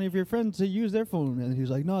 ask one of your friends to use their phone. And he's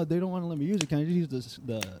like, no, they don't want to let me use it. Can I just use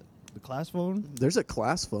the class phone? There's a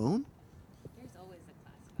class phone? There's always a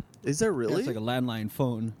class phone. Is there really? Yeah, it's like a landline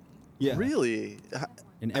phone. Yeah. Really?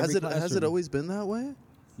 Has it always been that way?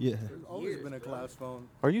 Yeah. There's always been a class phone.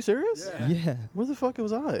 Are you serious? Yeah. Where the fuck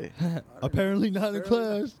was I? Apparently not in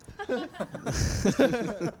class.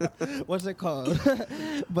 What's it called?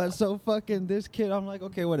 But so fucking this kid, I'm like,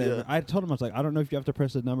 okay, whatever. Yeah. I told him, I was like, I don't know if you have to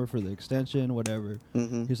press the number for the extension, whatever.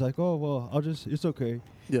 Mm-hmm. He's like, oh, well, it's okay.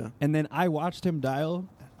 Yeah. And then I watched him dial,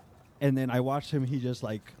 and then I watched him, he just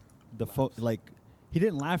like, the phone, like, he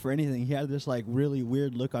didn't laugh or anything. He had this like really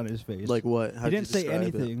weird look on his face. Like what? He didn't say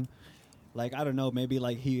anything. Like, I don't know, maybe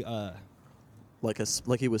like he, like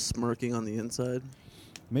he was smirking on the inside?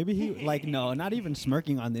 maybe he, like, no, not even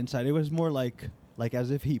smirking on the inside. It was more like as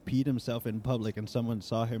if he peed himself in public and someone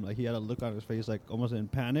saw him. Like, he had a look on his face, like, almost in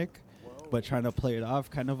panic, but trying to play it off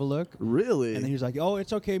kind of a look. Really? And then he's like, oh,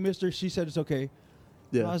 it's okay, mister. She said it's okay.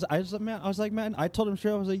 Yeah. I was like, man, I told him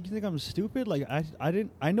straight, I was like, you think I'm stupid? Like,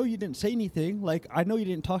 I know you didn't say anything. Like, I know you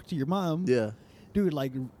didn't talk to your mom. Yeah. Dude,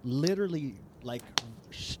 like, literally, like,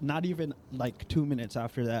 not even, like, 2 minutes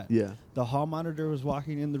after that. Yeah. The hall monitor was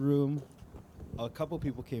walking in the room. A couple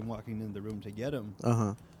people came walking in the room to get him.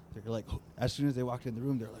 Uh-huh. They're like, as soon as they walked in the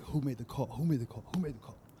room, they're like, who made the call? Who made the call? Who made the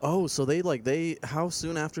call? Oh, so how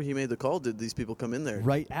soon after he made the call did these people come in there?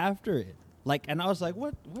 Right after it. Like, and I was like,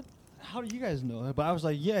 what, how do you guys know? But I was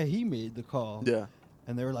like, yeah, he made the call. Yeah.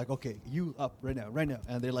 And they were like, okay, you up right now.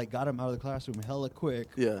 And they, like, got him out of the classroom hella quick.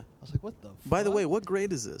 Yeah. I was like, what the fuck? By the way, what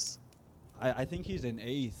grade is this? I think he's in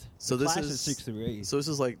 8th. So the this class is 6th through 8th. So this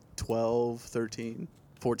is like 12, 13,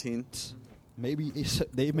 14? Maybe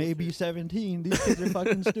they may be 17. These kids are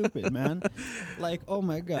fucking stupid, man. Like, oh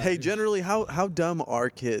my god. Hey, generally, how dumb are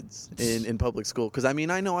kids in public school? Because I mean,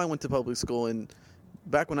 I know I went to public school, and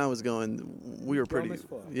back when I was going, we were pretty.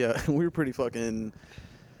 Yeah, we were pretty fucking.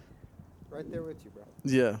 Right there with you, bro.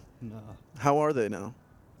 Yeah. No. How are they now?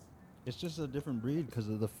 It's just a different breed because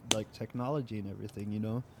of the like technology and everything, you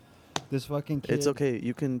know. This fucking kid. It's okay.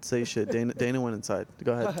 You can say shit. Dana went inside.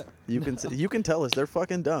 Go ahead. You can tell us they're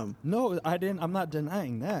fucking dumb. No, I didn't. I'm not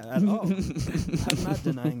denying that at all. I'm not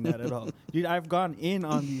denying that at all, dude. I've gone in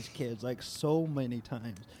on these kids like so many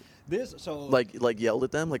times. Like yelled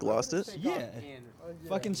at them, like lost it. Yeah.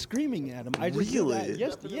 Fucking screaming at them. I just really. Did that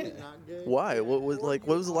yesterday. Why? What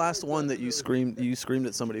was the last one that you screamed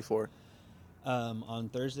at somebody for? On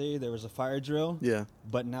Thursday there was a fire drill. Yeah.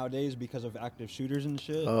 But nowadays, because of active shooters and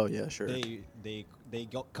shit. Oh yeah, sure. They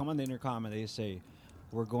come on the intercom and they say,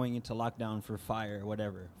 "We're going into lockdown for fire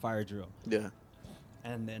drill." Yeah.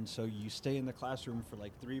 And then so you stay in the classroom for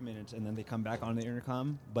like 3 minutes, and then they come back on the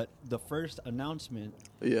intercom. But the first announcement.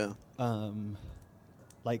 Yeah.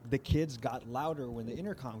 Like the kids got louder when the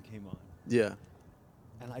intercom came on. Yeah.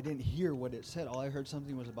 And I didn't hear what it said. All I heard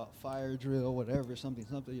something was about fire drill, whatever, something.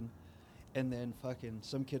 And then fucking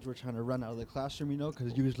some kids were trying to run out of the classroom, you know,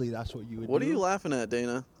 because usually that's what you would do. What are you laughing at,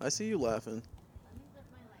 Dana? I see you laughing.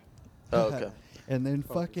 Oh, okay. And then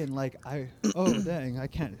fucking like oh dang, I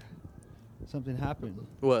can't. Something happened.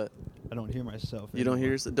 What? I don't hear myself. You don't hear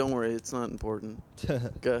yourself? Don't worry, it's not important.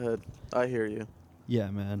 Go ahead. I hear you. Yeah,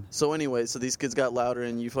 man. So anyway, so these kids got louder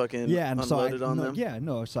and you fucking unloaded on them? Yeah,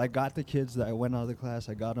 no. So I got the kids that went out of the class.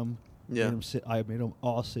 I got them. Yeah. I made them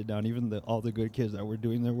all sit down. Even all the good kids that were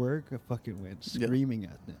doing their work, I fucking went screaming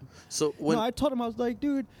at them. So I told them, I was like,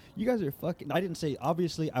 dude, you guys are fucking. I didn't say,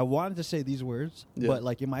 obviously, I wanted to say these words, but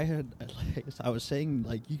like in my head, like, I was saying,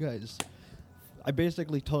 like, you guys. I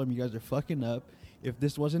basically told them, you guys are fucking up. If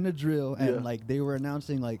this wasn't a drill and like they were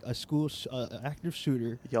announcing like a school active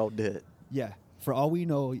shooter, y'all dead. Yeah. For all we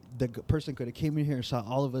know, the person could have came in here and saw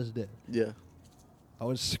all of us dead. Yeah. I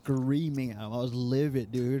was screaming at him. I was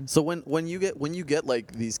livid, dude. So when you get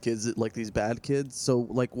like these kids, like these bad kids, so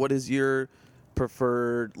like what is your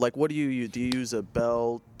preferred, like what do you use? Do you use a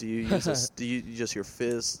belt? Do you use do you just your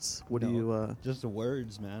fists? What do you just the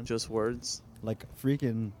words, man. Just words? Like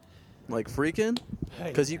freaking. Like freaking?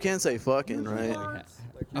 Because you can't say fucking, right?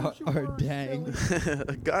 Or dang.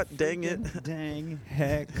 God dang it. Dang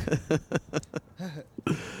heck.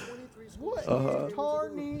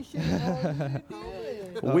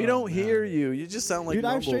 We don't hear you. You just sound like dude,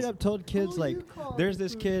 mumbles. I've straight up told kids, like, there's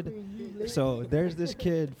this kid, So there's this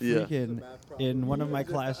kid freaking in one of my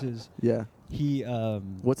classes. Yeah. He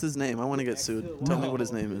What's his name? I want to get sued. Tell me what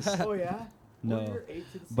his name is. Oh yeah. no,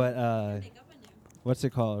 but what's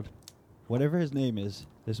it called? Whatever his name is,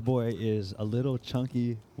 this boy is a little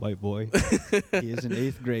chunky white boy. He is in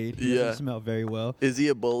 8th grade. He doesn't smell very well. Is he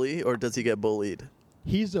a bully or does he get bullied?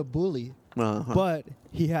 He's a bully, but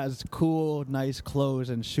he has cool, nice clothes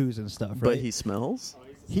and shoes and stuff. Right? But he smells.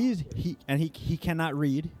 He cannot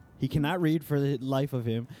read. He cannot read for the life of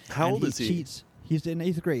him. How old is he? Cheats. He's in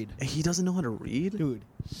 8th grade. He doesn't know how to read, dude.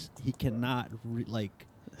 He cannot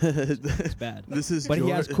it's bad. This is. But he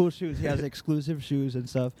has cool shoes. He has exclusive shoes and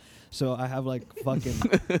stuff. So I have like fucking.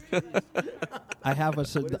 I have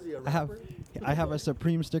a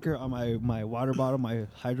Supreme sticker on my water bottle, my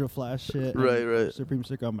Hydro Flask shit. Right. Supreme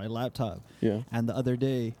sticker on my laptop. Yeah. And the other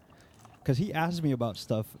day, because he asked me about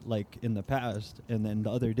stuff like in the past, and then the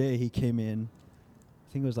other day he came in.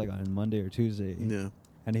 I think it was like on Monday or Tuesday. Yeah.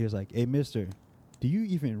 And he was like, "Hey, mister, do you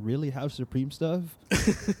even really have Supreme stuff?"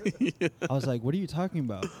 Yeah. I was like, "What are you talking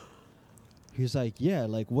about?" He was like, "Yeah,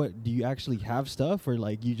 like what? Do you actually have stuff, or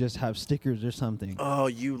like you just have stickers or something?" Oh,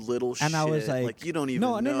 you little shit! And I was like, you don't even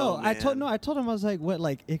no. know, I told him, I was like, "What?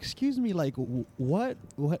 Like, excuse me, like what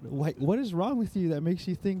is wrong with you that makes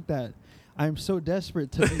you think that I'm so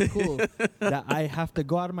desperate to be cool that I have to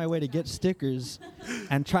go out of my way to get stickers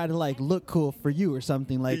and try to like look cool for you or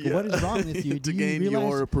something? Like, what is wrong with you? To gain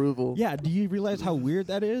your approval. Yeah. Do you realize how weird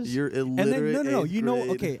that is? You're illiterate. And then, no. You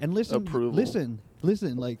know, okay. And listen.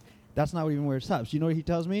 Like, that's not even where it stops. You know what he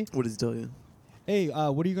tells me? What does he tell you? Hey,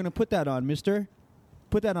 what are you gonna put that on, mister?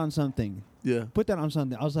 Put that on something. Yeah. Put that on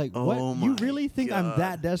something. I was like, what? Oh You really think God. I'm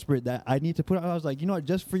that desperate that I need to put it on? I was like, you know what?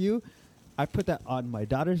 Just for you, I put that on my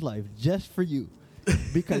daughter's life just for you.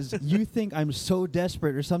 Because you think I'm so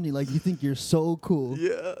desperate or something. Like, you think you're so cool.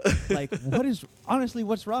 Yeah. Like,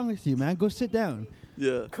 what's wrong with you, man? Go sit down.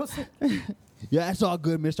 Yeah. Go sit. Yeah, it's all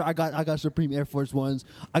good, mister. I got Supreme Air Force Ones.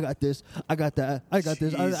 I got this. I got that. I got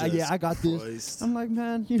this. I got this. Christ. I'm like,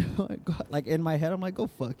 man, you know, like in my head, I'm like, go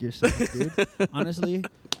fuck yourself, dude. Honestly,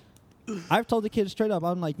 I've told the kids straight up,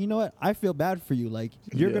 I'm like, you know what? I feel bad for you. Like,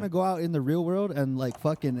 you're going to go out in the real world and like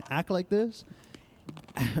fucking act like this.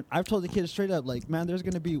 I've told the kids straight up, like, man, there's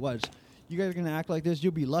going to be, watch, you guys are going to act like this.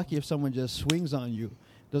 You'll be lucky if someone just swings on you,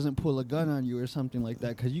 doesn't pull a gun on you or something like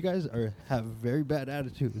that, because you guys have very bad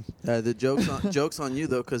attitudes. The joke's on you,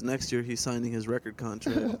 though, because next year he's signing his record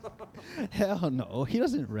contract. Hell no. He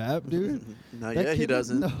doesn't rap, dude. Not yet, he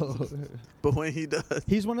doesn't. No. But when he does.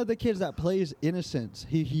 He's one of the kids that plays Innocence.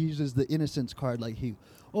 He uses the Innocence card like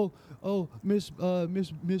Miss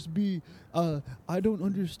B, I don't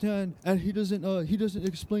understand, and he doesn't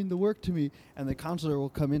explain the work to me. And the counselor will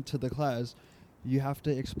come into the class. You have to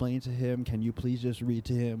explain to him. Can you please just read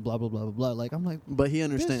to him? Blah blah blah blah blah. Like, I'm like, but he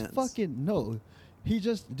understands. Fucking no, he's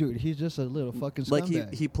just a little fucking scumbag.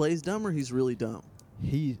 Like he plays dumb or he's really dumb.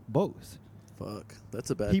 He both. Fuck, that's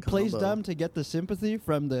a bad. He combo. plays dumb to get the sympathy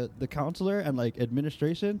from the counselor and like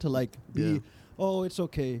administration to like be, oh, it's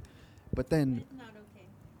okay, but then.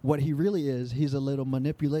 What he really is, he's a little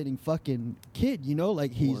manipulating fucking kid, you know?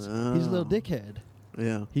 Like, he's a little dickhead.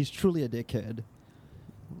 Yeah. He's truly a dickhead.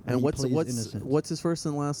 And what's his first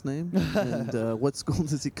and last name? And what school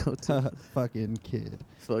does he go to? Fucking kid.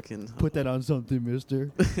 Fucking. Put that on something, mister.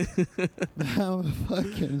 I'm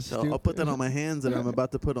fucking stupid. I'll put that on my hands that I'm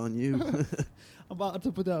about to put on you. I'm about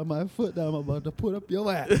to put that on my foot that I'm about to put up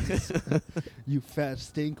your ass. You fat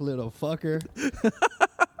stink little fucker.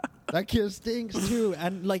 That kid stinks too,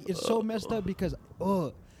 and like it's so messed up because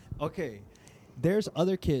okay, there's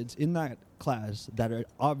other kids in that class that are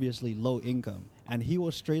obviously low income, and he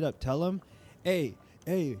will straight up tell them, hey,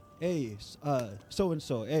 so and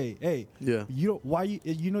so, hey, yeah, you're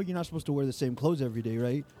not supposed to wear the same clothes every day,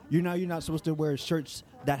 right? You're not supposed to wear shirts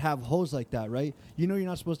that have holes like that, right? You know you're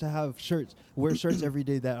not supposed to wear shirts every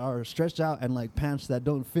day that are stretched out and like pants that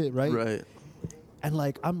don't fit, right? Right. And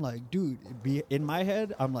like I'm like, dude, in my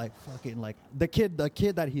head, I'm like, fucking, like the kid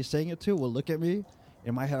that he's saying it to will look at me.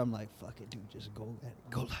 In my head, I'm like, fuck it, dude, just go.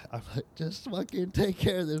 I'm like, just fucking take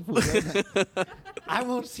care of this. Right. I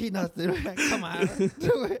won't see nothing. Man. Come on,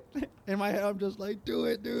 do it. In my head, I'm just like, do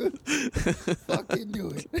it, dude. Fucking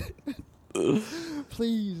do it.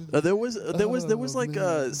 Please. There was like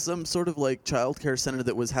some sort of like childcare center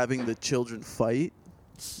that was having the children fight.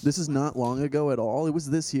 This is not long ago at all. It was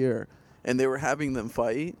this year. And they were having them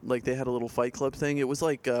fight. Like, they had a little fight club thing. It was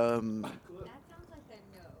like, That sounds like a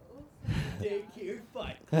no. Take your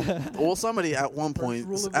fight. well, somebody at one point,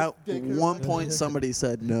 somebody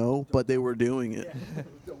said no, but they were doing it.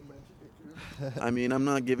 I mean, I'm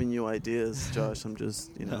not giving you ideas, Josh. I'm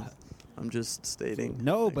just, I'm just stating.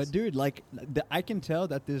 No, but dude, like, I can tell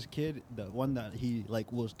that this kid, the one that he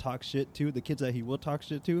like will talk shit to, the kids that he will talk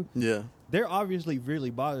shit to, yeah, they're obviously really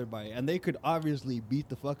bothered by it, and they could obviously beat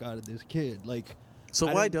the fuck out of this kid. Like,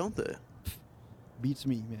 so why don't they? Beats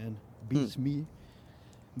me, man. Beats me.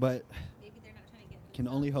 But Maybe they're not trying to get. Can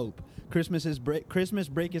only hope. Christmas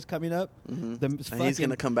break is coming up. Mm-hmm. And he's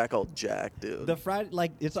gonna come back all jacked, dude. The Friday,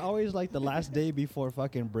 like, it's always like the last day before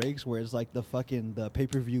fucking breaks, where it's like the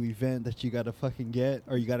pay-per-view event that you gotta fucking get,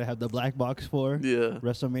 or you gotta have the black box for. Yeah.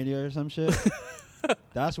 WrestleMania or some shit.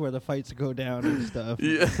 That's where the fights go down and stuff.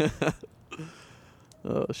 Yeah.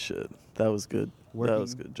 Oh shit, that was good. That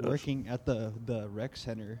was good, Josh. Working at the rec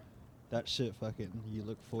center, that shit fucking. You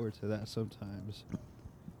look forward to that sometimes.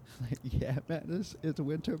 Like, yeah, man, it's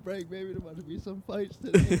winter break, baby. There about to be some fights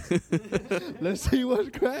today. Let's see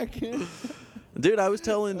what's cracking. Dude, I was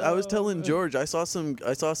telling George, I saw some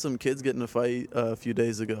kids get in a fight a few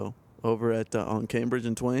days ago over at on Cambridge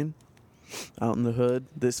and Twain, out in the hood.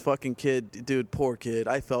 This fucking kid, dude, poor kid.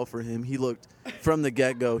 I fell for him. He looked from the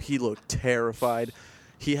get-go. He looked terrified.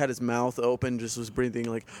 He had his mouth open, just was breathing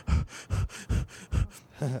like,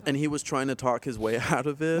 and he was trying to talk his way out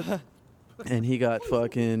of it. And he got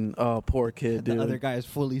fucking, oh, poor kid, dude. The other guy is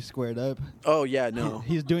fully squared up. Oh, yeah, no.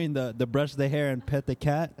 He's doing the brush the hair and pet the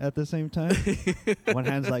cat at the same time. One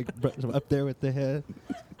hand's like up there with the head.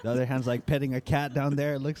 The other hand's like petting a cat down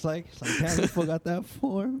there, it looks like. It's like, damn, this fool got that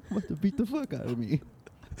form. About to beat the fuck out of me.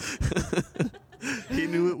 He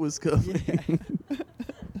knew it was coming. Yeah.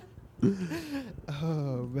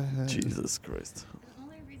 Oh, man. Jesus Christ. The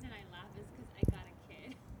only reason I laugh is because I got a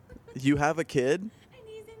kid. You have a kid? And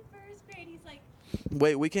he's in first grade. He's like.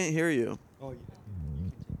 Wait, we can't hear you. Oh, yeah.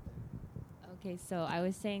 Okay, so I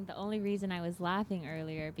was saying the only reason I was laughing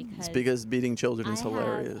earlier It's because beating children is I have a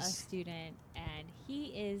hilarious. student and he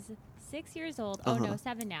is 6 years old. Uh-huh. Oh no,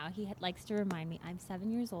 7 now. He likes to remind me I'm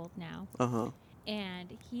 7 years old now. Uh-huh.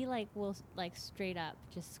 And he will straight up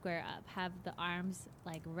just square up, have the arms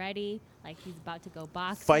ready, like he's about to go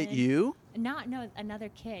boxing. Fight you? No, another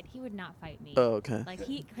kid. He would not fight me. Oh, okay. Like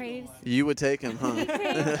he craves. You would take him, huh? He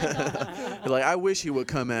craves adult approval. You're like, I wish he would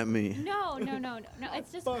come at me. No.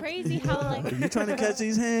 It's just crazy how Are you trying to catch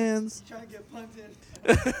these hands? Trying to get punted.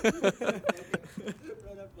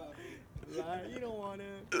 You don't want to.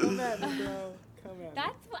 Come at me, bro.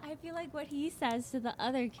 That's what I feel like what he says to the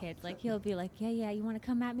other kids. Like he'll be like, yeah, you want to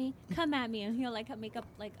come at me? Come at me. And he'll make up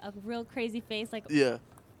a real crazy face, yeah,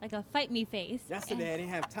 like a fight me face. Yesterday I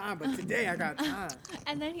didn't have time, but today I got time.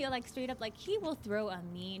 And then he'll straight up he will throw a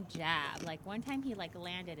mean jab. Like one time he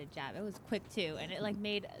landed a jab. It was quick too, and it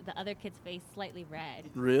made the other kid's face slightly red.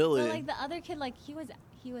 Really? But the other kid he was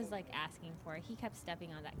asking for it. He kept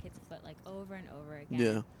stepping on that kid's foot over and over again.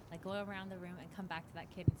 Yeah. Go around the room and come back to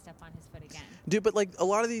that kid and step on his foot again. Dude, but a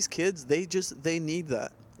lot of these kids, they need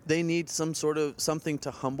that. They need some sort of something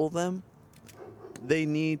to humble them. They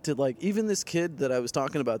need to even this kid that I was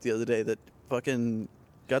talking about the other day that fucking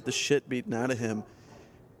got the shit beaten out of him.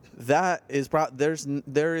 That is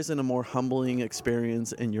there isn't a more humbling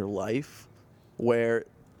experience in your life where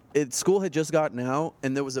school had just gotten out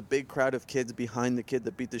and there was a big crowd of kids behind the kid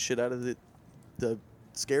that beat the shit out of the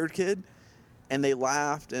scared kid, and they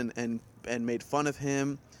laughed and made fun of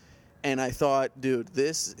him. And I thought, dude,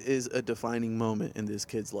 this is a defining moment in this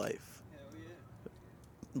kid's life.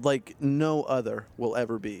 Like no other will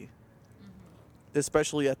ever be. Mm-hmm.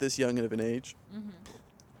 Especially at this young of an age.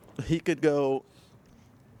 Mm-hmm. He could go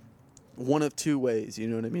one of two ways, you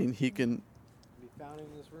know what I mean? He can be found in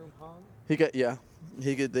this room, huh? He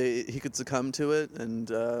could succumb to it and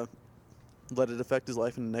let it affect his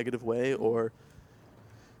life in a negative way, or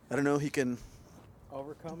I don't know, he can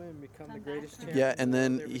overcome it and become the greatest champion. Yeah, and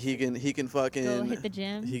then he can fucking go hit the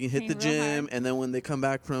gym. He can hit the gym, and then when they come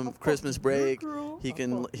back from Christmas break, he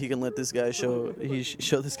can let this guy show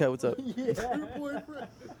this guy what's up. Yeah. Wild.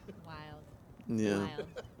 Yeah. Wild.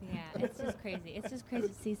 Yeah, it's just crazy. It's just crazy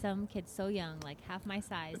to see some kids so young, half my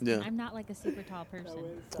size. Yeah. And I'm not a super tall person.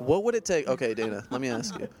 What would it take? Okay, Dana, let me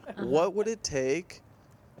ask you. What would it take?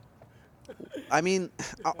 I mean,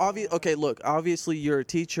 okay, look, obviously you're a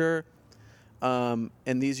teacher. And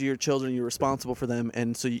these are your children. You're responsible for them,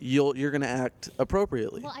 and so you're going to act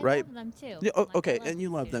appropriately, well, I right? love them too. Yeah, okay, and you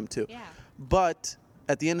love them too. Yeah. But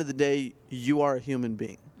at the end of the day, you are a human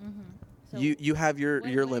being. Mm-hmm. So You have your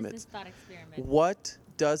what limits. is this thought experiment?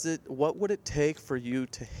 What would it take for you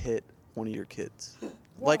to hit one of your kids? Dude,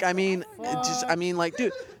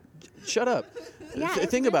 shut up. Yeah,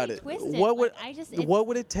 Think about it. twisted. What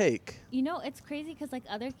would it take? You know, it's crazy because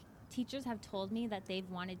other teachers have told me that they've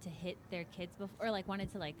wanted to hit their kids before, or like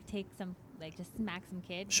wanted to like take some, like just smack some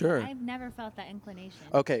kid. Sure. I've never felt that inclination.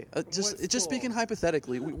 Okay, just speaking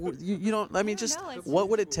hypothetically, you don't. I mean, what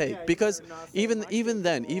would it take? Because even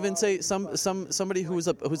then, even say somebody who's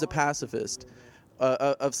a pacifist.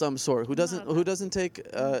 Of some sort, who doesn't take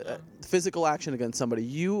physical action against somebody,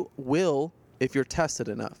 you will if you're tested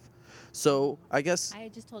enough. So I guess I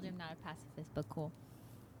just told you I'm not a pacifist, but cool.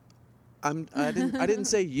 I didn't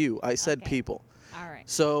say you. I said people. All right.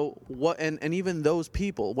 So what? And even those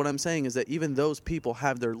people. What I'm saying is that even those people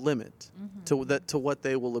have their limit to what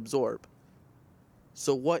they will absorb.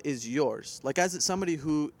 So what is yours? Like as somebody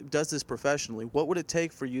who does this professionally, what would it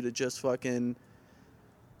take for you to just fucking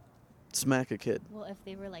smack a kid? Well, if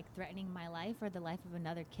they were like threatening my life or the life of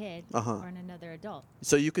another kid Uh-huh. or another adult.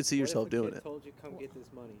 So you could see yourself doing it. Told you come get this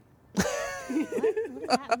money. What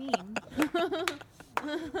does that mean?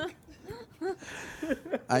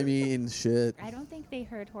 I mean, shit. I don't think they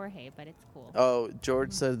heard Jorge, but it's cool. Oh,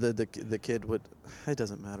 George said that the kid would. It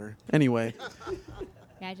doesn't matter. Anyway,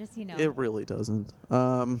 Yeah, just it really doesn't.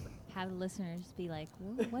 have the listeners be like,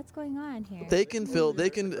 "What's going on here?" They can fill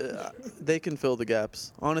the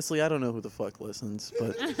gaps. Honestly, I don't know who the fuck listens,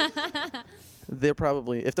 but they're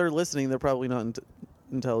probably, if they're listening, they're probably not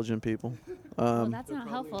intelligent people. Well, that's not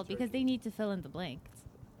helpful because they need to fill in the blanks.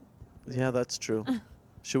 Yeah, that's true.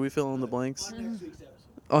 Should we fill in the blanks?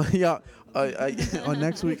 Oh yeah, on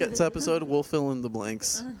next week's episode, we'll fill in the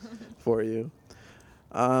blanks for you.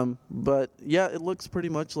 But yeah, it looks pretty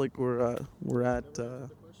much like we're at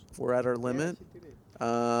our limit.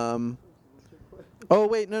 Oh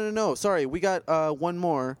wait, no. Sorry, we got one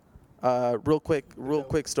more. Real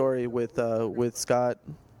quick story with Scott.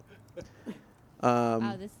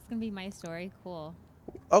 Oh, this is gonna be my story. Cool.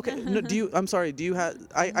 Okay. No, I'm sorry. Do you have?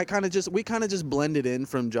 We kind of just blended in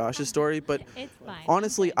from Josh's story, but it's fine.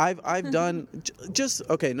 honestly, I've done just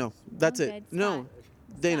okay. No, that's I'm it. good, No,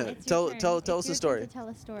 Dana, tell us a story. Tell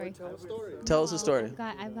a story. Tell us a story.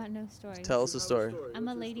 I've got no stories. Tell us a story. I'm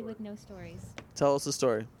a lady with no stories. Tell us a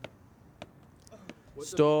story.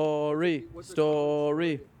 Story. Yeah,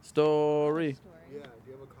 Story. do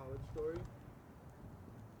you have a college story?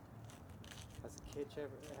 As a kid,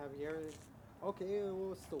 have you ever? Okay,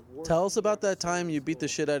 what's the worst? Tell us about that time you beat the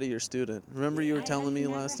shit out of your student. Remember you were telling me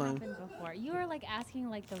Never last time? happened before. You were like asking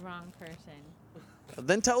like the wrong person.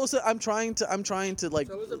 Then tell us. I'm trying to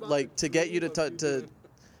like to get you to.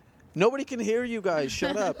 Nobody can hear you guys.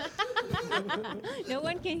 Shut up. No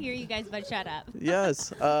one can hear you guys, but shut up. Yes.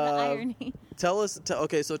 The irony. Tell us.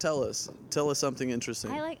 Okay, so tell us something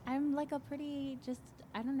interesting. I'm like a pretty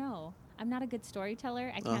I don't know. I'm not a good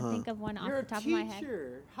storyteller. I can't think of one off the top of my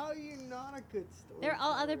head. How are you not a good storyteller? They're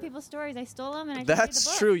all other people's stories. I stole them and I That's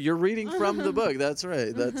the book. true. You're reading from the book. That's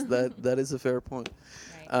right. That is a fair point.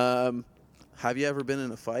 Right. Have you ever been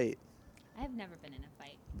in a fight? I've never been in a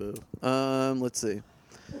fight. Boo. Let's see.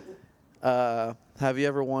 Have you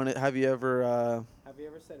ever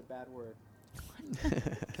said a bad word?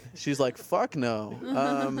 She's like, fuck no.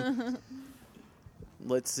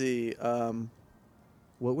 Let's see.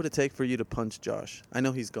 What would it take for you to punch Josh? I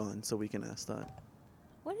know he's gone, so we can ask that.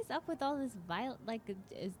 What is up with all this violence? Like, do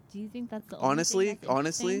you think that's the honestly,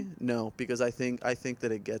 only thing no, because I think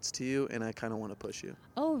that it gets to you, and I kind of want to push you.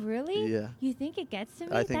 Oh, really? Yeah. You think it gets to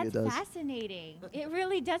me? I think that's it does. Fascinating. It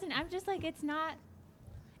really doesn't. I'm just like, it's not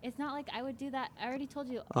like I would do that. I already told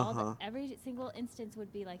you. Every single instance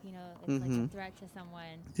would be like, it's like a threat to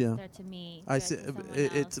someone. Yeah. Threat to me. I see.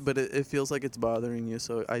 But it feels like it's bothering you,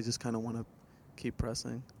 so I just kind of want to keep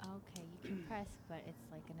pressing. Okay, you can press, but it's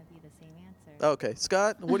like gonna be the same answer. Okay,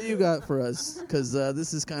 Scott, what do you got for us? Because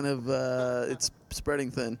this is kind of it's spreading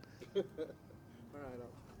thin. All right.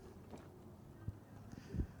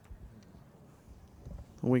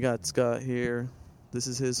 We got Scott here. This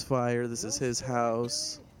is his fire. This is his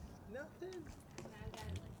house.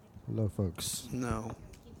 Hello, folks. No.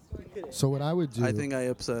 So what I would do... I think I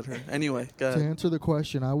upset her. Anyway, go ahead. To answer the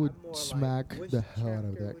question, I would smack the hell out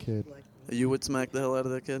of that kid. You would smack the hell out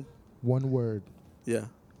of that kid? One word. Yeah.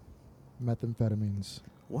 Methamphetamines.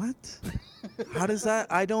 What? How does that...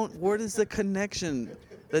 Where is the connection?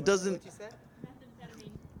 That doesn't...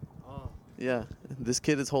 Yeah. This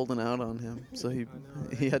kid is holding out on him, so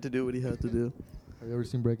he had to do what he had to do. Have you ever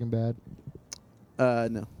seen Breaking Bad?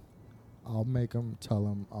 No. I'll make him tell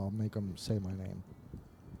him. I'll make him say my name.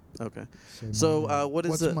 Okay. So what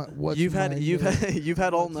is you've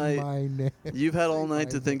had all night. You've had all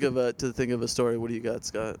night to think of a story. What do you got,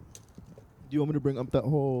 Scott? Do you want me to bring up that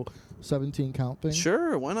whole 17 count thing?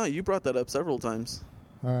 Sure, why not? You brought that up several times.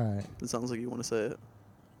 All right. It sounds like you want to say it.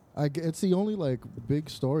 It's the only like big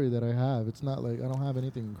story that I have. It's not like I don't have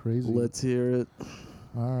anything crazy. Let's hear it.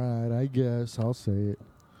 All right, I guess I'll say it.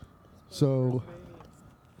 So,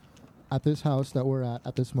 at this house that we're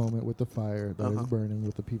at this moment with the fire that is burning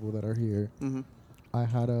with the people that are here, I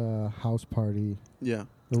had a house party. Yeah.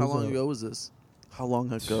 How long ago was this? How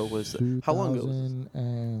long ago was it? How long ago?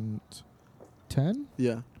 2010?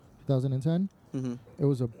 Yeah. 2010? It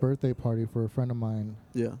was a birthday party for a friend of mine.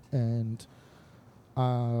 Yeah. And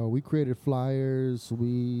we created flyers.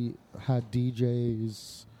 We had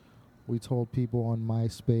DJs. We told people on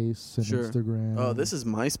MySpace and Instagram. Oh, this is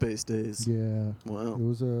MySpace days. Yeah. Wow. It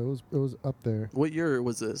was up there. What year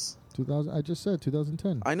was this? 2000. I just said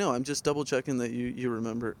 2010. I know. I'm just double checking that you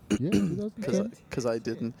remember. Yeah, 2010. Because I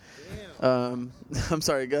didn't. I'm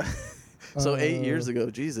sorry, guys. So 8 years ago,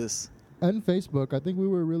 Jesus. And Facebook. I think we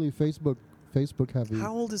were really Facebook heavy.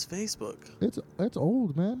 How old is Facebook? It's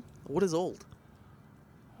old, man. What is old?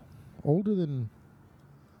 Older than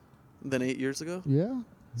 8 years ago? Yeah.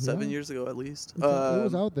 7 years ago, at least. It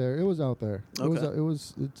was out there. Okay. We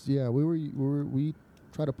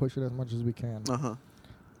try to push it as much as we can. Uh-huh.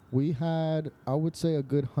 We had, I would say, a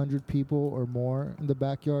good 100 people or more in the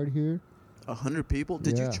backyard here. 100 people?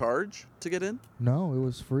 Did you charge to get in? No, it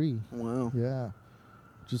was free. Wow. Yeah.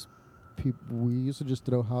 Just people. We used to just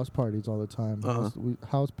throw house parties all the time.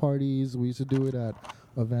 House parties. We used to do it at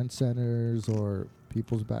event centers or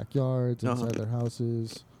people's backyards, inside their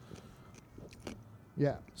houses.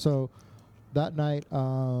 Yeah. So that night,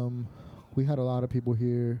 we had a lot of people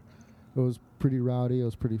here. It was pretty rowdy. It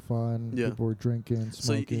was pretty fun. Yeah. People were drinking,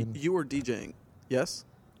 smoking. So you were DJing, yes?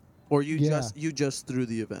 Or you just threw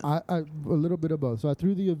the event? A little bit of both. So I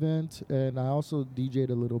threw the event, and I also DJ'd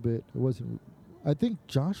a little bit. It wasn't. I think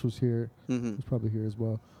Josh was here. He was probably here as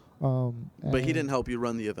well. But he didn't help you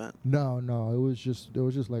run the event. No. It was just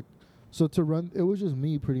like, so to run. It was just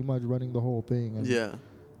me pretty much running the whole thing. And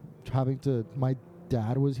having to. My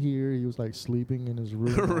dad was here. He was like sleeping in his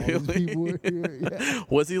room. Really? All these people were here. Yeah.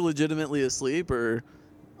 Was he legitimately asleep, or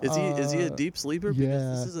is he a deep sleeper? Yeah.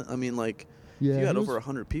 Because this isn't. I mean, like, if you had over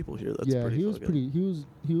 100 people here, that's pretty. He was pretty.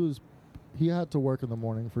 He had to work in the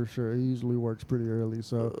morning for sure. He usually works pretty early,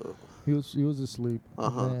 so he was asleep.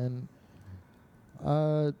 And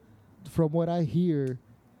from what I hear,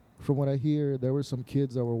 there were some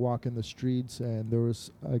kids that were walking the streets, and there was,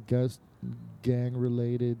 I guess,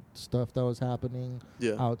 gang-related stuff that was happening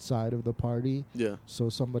outside of the party. Yeah. So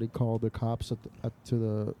somebody called the cops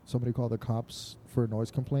somebody called the cops for a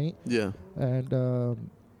noise complaint. Yeah. And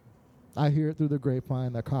I hear it through the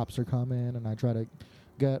grapevine that cops are coming, and I try to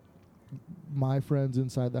get my friends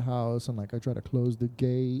inside the house, and like I try to close the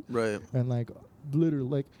gate. Right. And like literally,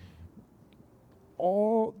 like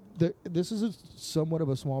this is somewhat of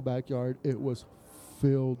a small backyard. It was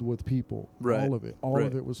filled with people. Right. All of it. All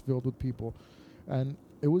of it was filled with people, and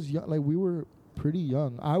it was young. Like we were pretty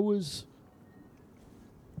young. I was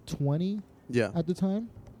 20. Yeah. At the time.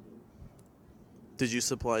 Did you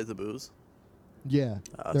supply the booze? Yeah.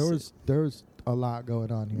 There was a lot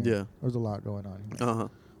going on here. Yeah. There was a lot going on here.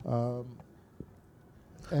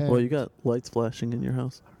 Well, you got lights flashing in your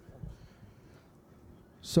house.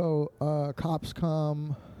 So cops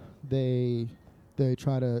come, they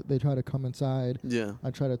try to come inside. Yeah. I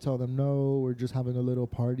try to tell them no, we're just having a little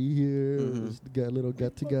party here, just get a little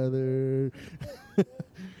get together.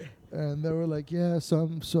 And they were like, yeah,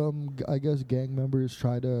 some I guess gang members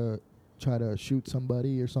try to shoot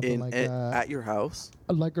somebody or something like that at your house,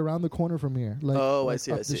 like around the corner from here. Like, I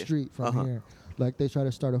see. Up the street from here. Like they tried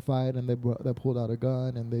to start a fight, and they pulled out a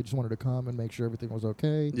gun, and they just wanted to come and make sure everything was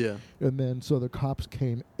okay. Yeah. And then so the cops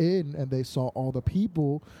came in, and they saw all the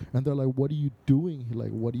people, and they're like, "What are you doing?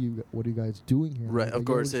 Like, what are you guys doing here?" Right. Like, of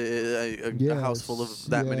course, a house full of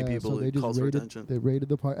that many people, so it calls for attention. They raided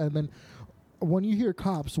the park, and then when you hear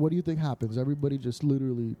cops, what do you think happens? Everybody just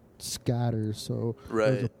literally scatters. So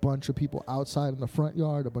there's a bunch of people outside in the front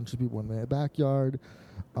yard, a bunch of people in the backyard.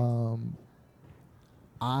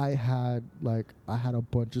 I had a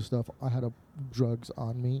bunch of stuff. I had drugs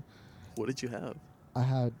on me. What did you have? I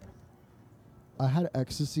had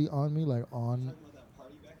ecstasy on me, like on.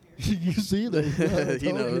 You see that?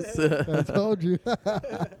 He knows. I told you.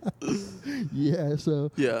 Yeah.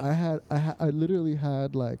 So I literally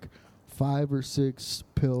had like 5 or 6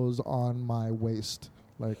 pills on my waist,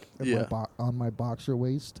 like on my boxer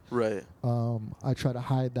waist. Right. I try to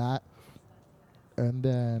hide that, and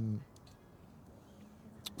then.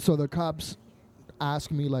 So the cops ask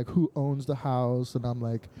me, like, who owns the house? And I'm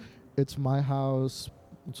like, it's my house.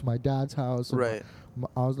 It's my dad's house. And right.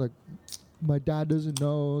 I was like, my dad doesn't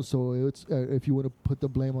know. So it's if you want to put the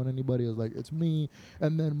blame on anybody, I was like, it's me.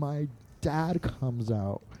 And then my dad comes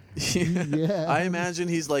out. Yeah. I imagine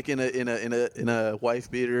he's like in a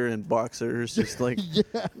wife beater and boxers, just like.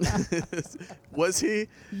 Yeah. Was he?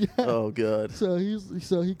 Yeah. Oh god. So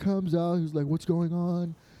he comes out. He's like, "What's going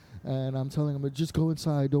on?" And I'm telling him, "Just go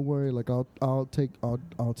inside. Don't worry. Like I'll take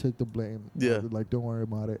the blame. Yeah. Like don't worry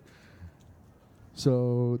about it."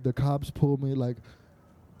 So the cops pulled me. Like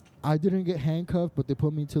I didn't get handcuffed, but they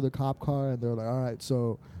put me to the cop car, and they're like, "All right,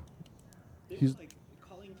 so." He's like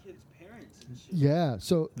calling kids' parents and shit. Yeah.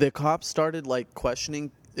 So the cops started like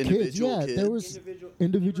questioning individual kids. There was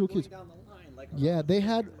individual kids. Down the line, like, Yeah, they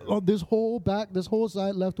had this whole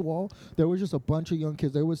side left wall. There was just a bunch of young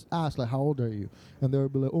kids. They was asked like, "How old are you?" And they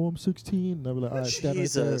would be like, "Oh, I'm 16." And they were like, "All right, stand right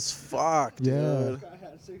there." Jesus fuck, dude. Yeah. I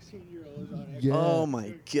had 16-year-olds on Yeah. Oh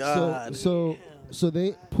my god. So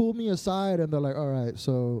they pulled me aside and they're like, "All right,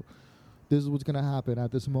 so this is what's gonna happen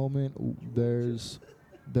at this moment. There's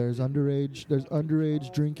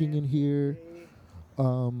underage drinking in here.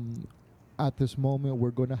 At this moment, we're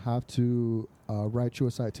going to have to write you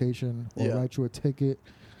a citation or write you a ticket."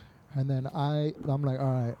 And then I'm like,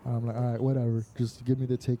 all right, whatever. Just give me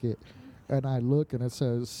the ticket. And I look and it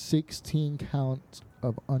says 16 counts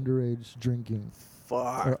of underage drinking.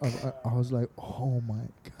 Fuck. I was like, oh my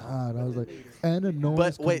god. I was like, and a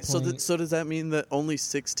noise. But wait, so does that mean that only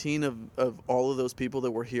 16 of all of those people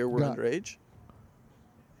that were here were underage?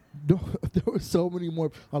 No, there were so many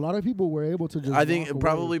more. A lot of people were able to just. I think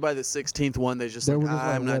probably by the 16th one, they just like,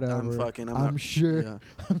 I'm not. I'm fucking. I'm sure. Yeah.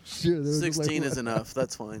 I'm sure. 16 is enough.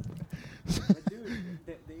 That's fine. But dude,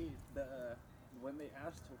 when they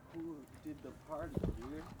asked who did the party,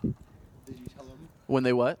 dude, did you tell them? When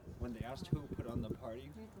they what? When they asked who put on the party.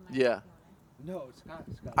 Yeah. No, Scott.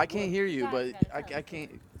 I can't hear you, but I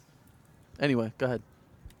can't. Anyway, go ahead.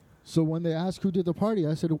 So when they asked who did the party,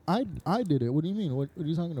 I said, I did it. What do you mean? What are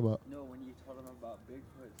you talking about? No, when you told them about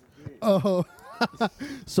Bigfoot. Oh,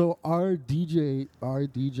 so our DJ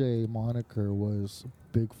moniker was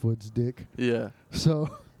Bigfoot's dick. Yeah. So,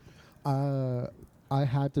 I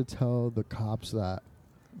had to tell the cops that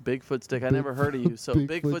Bigfoot's dick. I never heard of you. So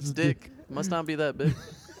Bigfoot's dick must not be that big.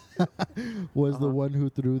 was the one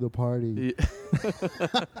who threw the party. Yeah.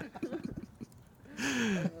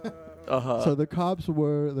 So the cops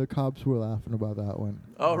were laughing about that one.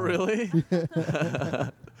 Oh really?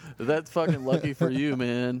 That's fucking lucky for you,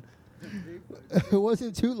 man. It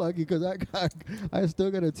wasn't too lucky because I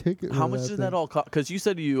still got a ticket. How much did that all cost? Because you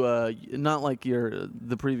said you not like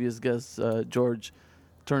the previous guest George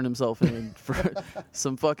turned himself in for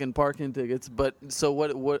some fucking parking tickets. But so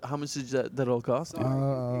what? How much did that all cost?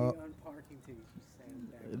 I'm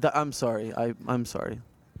sorry. I'm sorry.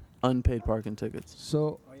 Unpaid parking tickets.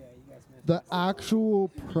 So the actual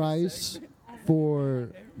price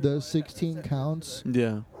for the 16 counts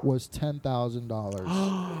was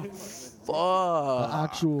 $10,000. Fuck.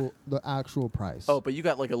 The actual price. Oh, but you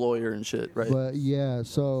got like a lawyer and shit, right? But yeah,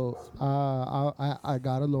 so I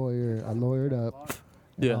got a lawyer. I lawyered up.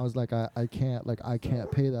 And I was like, I can't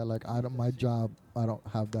pay that. Like I don't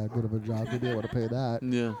have that good of a job to be able to pay that.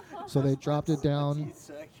 Yeah. So they dropped it down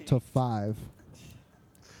to 5.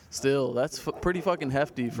 Still, that's pretty fucking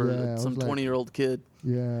hefty for some 20-year-old kid.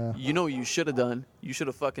 Yeah. You know what you should have done? You should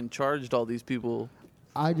have fucking charged all these people.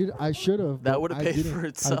 I should have. That would have paid for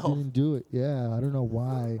itself. I didn't do it. Yeah, I don't know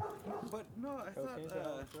why. But no, I thought.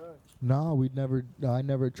 No, I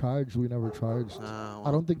never charged. We never charged. Well.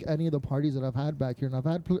 I don't think any of the parties that I've had back here, and I've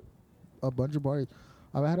had a bunch of parties.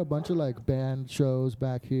 I've had a bunch of like band shows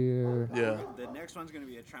back here. Yeah. The next one's gonna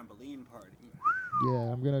be a trampoline party.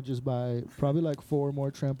 Yeah, I'm gonna just buy probably like 4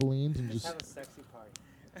 more trampolines and just have a sexy party.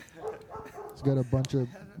 Just get a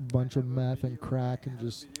bunch of meth and crack and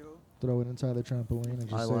just throw it inside the trampoline and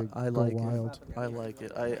just go wild. I like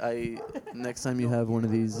it. I next time you have one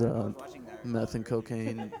of these meth and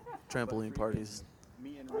cocaine trampoline parties,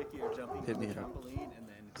 me and Ricky are jumping hit on me the up. trampoline, and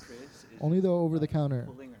then Chris is Only the over the counter.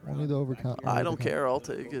 Only the over counter. I don't care. I'll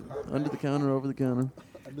take it. Under the counter, over the counter.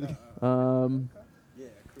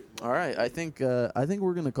 All right. I think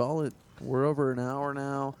we're gonna call it. We're over an hour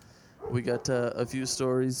now. We got a few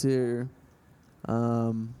stories here.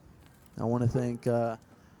 I want to thank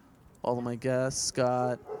all of my guests: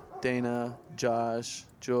 Scott, Dana, Josh,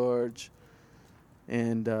 George,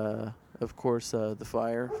 and of course the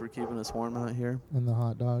fire for keeping us warm out here. And the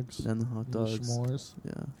hot dogs. And the hot dogs. The s'mores.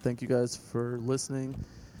 Yeah. Thank you guys for listening,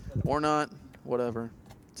 or not, whatever.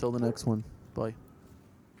 Till the next one. Bye.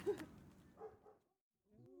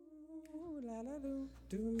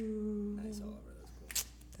 nice. All over that's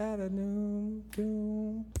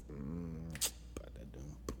cool.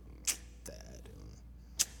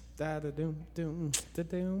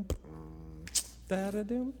 I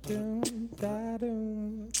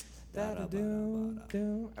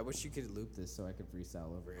wish you could loop this so I could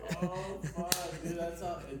freestyle over it. Oh fuck, dude! How does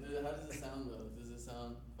it sound though? Does it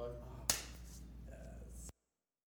sound fuck?